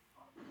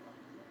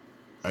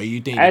 Or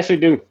you think I actually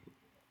do.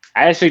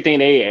 I actually think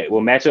they will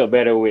match up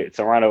better with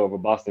Toronto over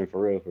Boston for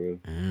real.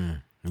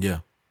 Yeah,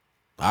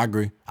 I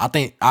agree. I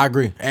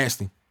agree,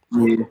 actually.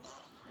 Yeah.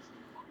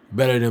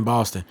 Better than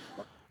Boston.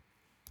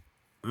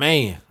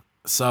 Man,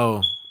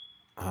 so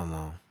hold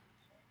on.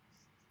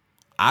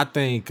 I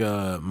think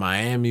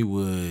Miami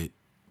would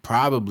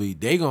probably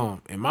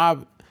look,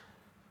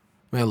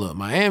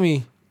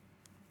 Miami,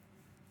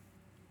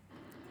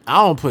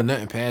 I don't put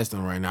nothing past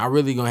them right now. I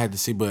really gonna have to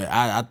see, but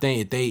I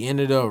think if they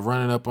ended up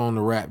running up on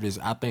the Raptors,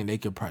 I think they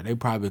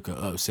probably could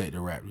upset the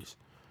Raptors.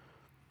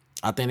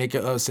 I think they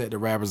could upset the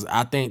Raptors.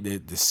 I think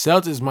that the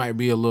Celtics might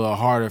be a little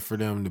harder for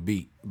them to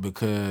beat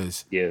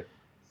because Yeah.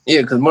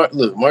 Yeah, because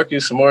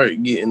Marcus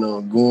Smart getting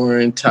on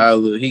Goran,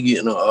 Tyler, he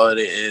getting on all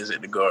their ass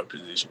at the guard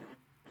position.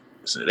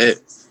 So that,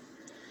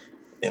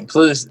 and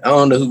plus, I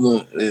don't know who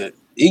going.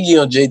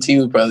 Iggy on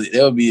JT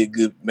that would be a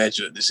good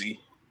matchup to see.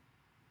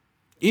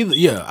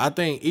 I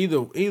think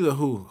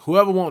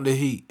whoever want the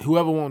heat,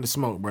 whoever want the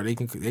smoke, bro, they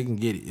can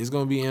get it. It's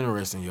gonna be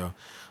interesting, yo.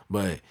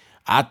 But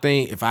I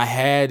think if I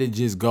had to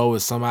just go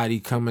with somebody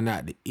coming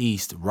out the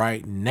East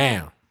right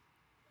now,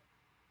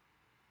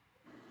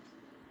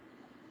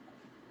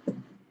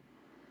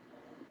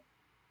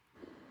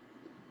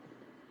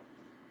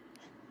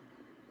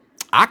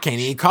 I can't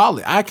even call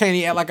it. I can't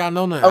even act like I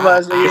know nothing.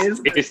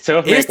 It's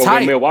tough, man. It's But tight.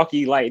 when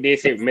Milwaukee like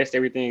this, it messed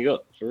everything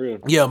up for real.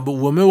 Yeah, but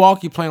when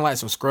Milwaukee playing like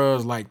some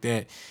scrubs like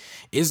that,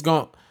 it's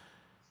gonna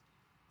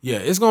be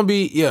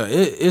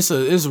it's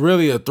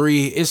really a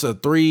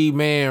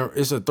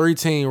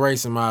 3-team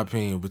race in my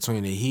opinion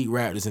between the Heat,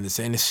 Raptors, and the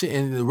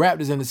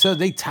Raptors and the Celtics.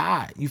 They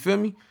tied. You feel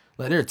me?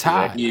 Like they're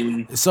tied.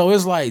 Yeah. So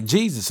it's like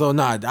Jesus. So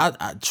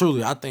I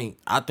truly think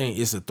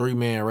it's a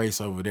 3-man race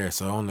over there.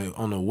 So on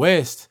the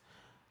West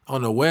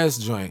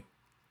joint,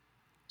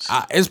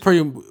 it's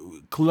pretty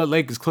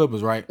Lakers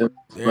Clippers, right?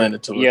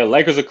 Yeah,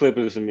 Lakers or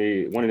Clippers for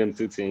me. One of them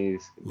two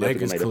teams.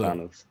 Lakers make the Clippers.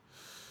 finals.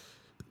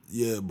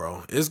 Yeah,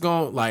 bro. It's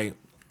gonna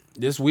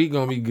this week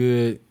gonna be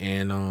good,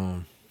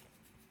 and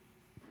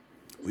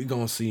we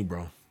gonna see,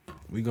 bro.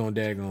 We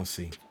gonna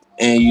see.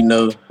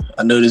 And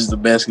I know this is the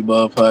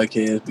basketball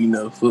podcast,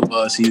 but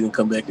football season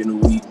come back in a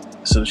week.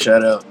 So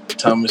shout out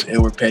Thomas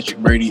Edward Patrick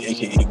Brady,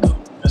 aka GOAT.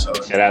 That's all.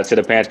 Shout out to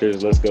the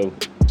Panthers. Let's go.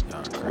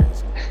 Y'all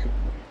crazy.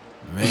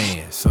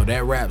 Man, so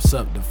that wraps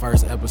up the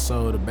first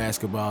episode of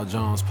Basketball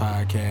Jones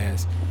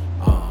podcast.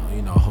 I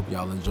hope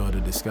y'all enjoyed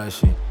the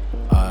discussion.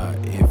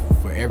 If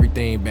for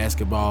everything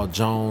Basketball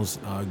Jones,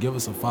 give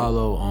us a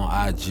follow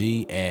on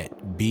IG at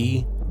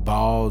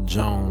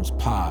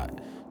BBallJonesPod.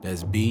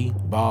 That's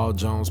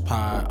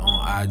BBallJonesPod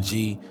on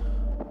IG.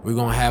 We're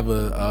gonna have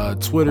a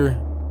Twitter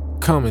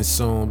coming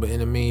soon, but in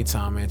the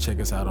meantime, man, check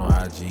us out on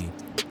IG.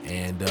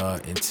 And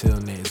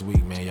until next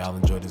week, man, y'all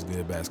enjoy this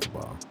good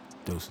basketball.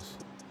 Deuces.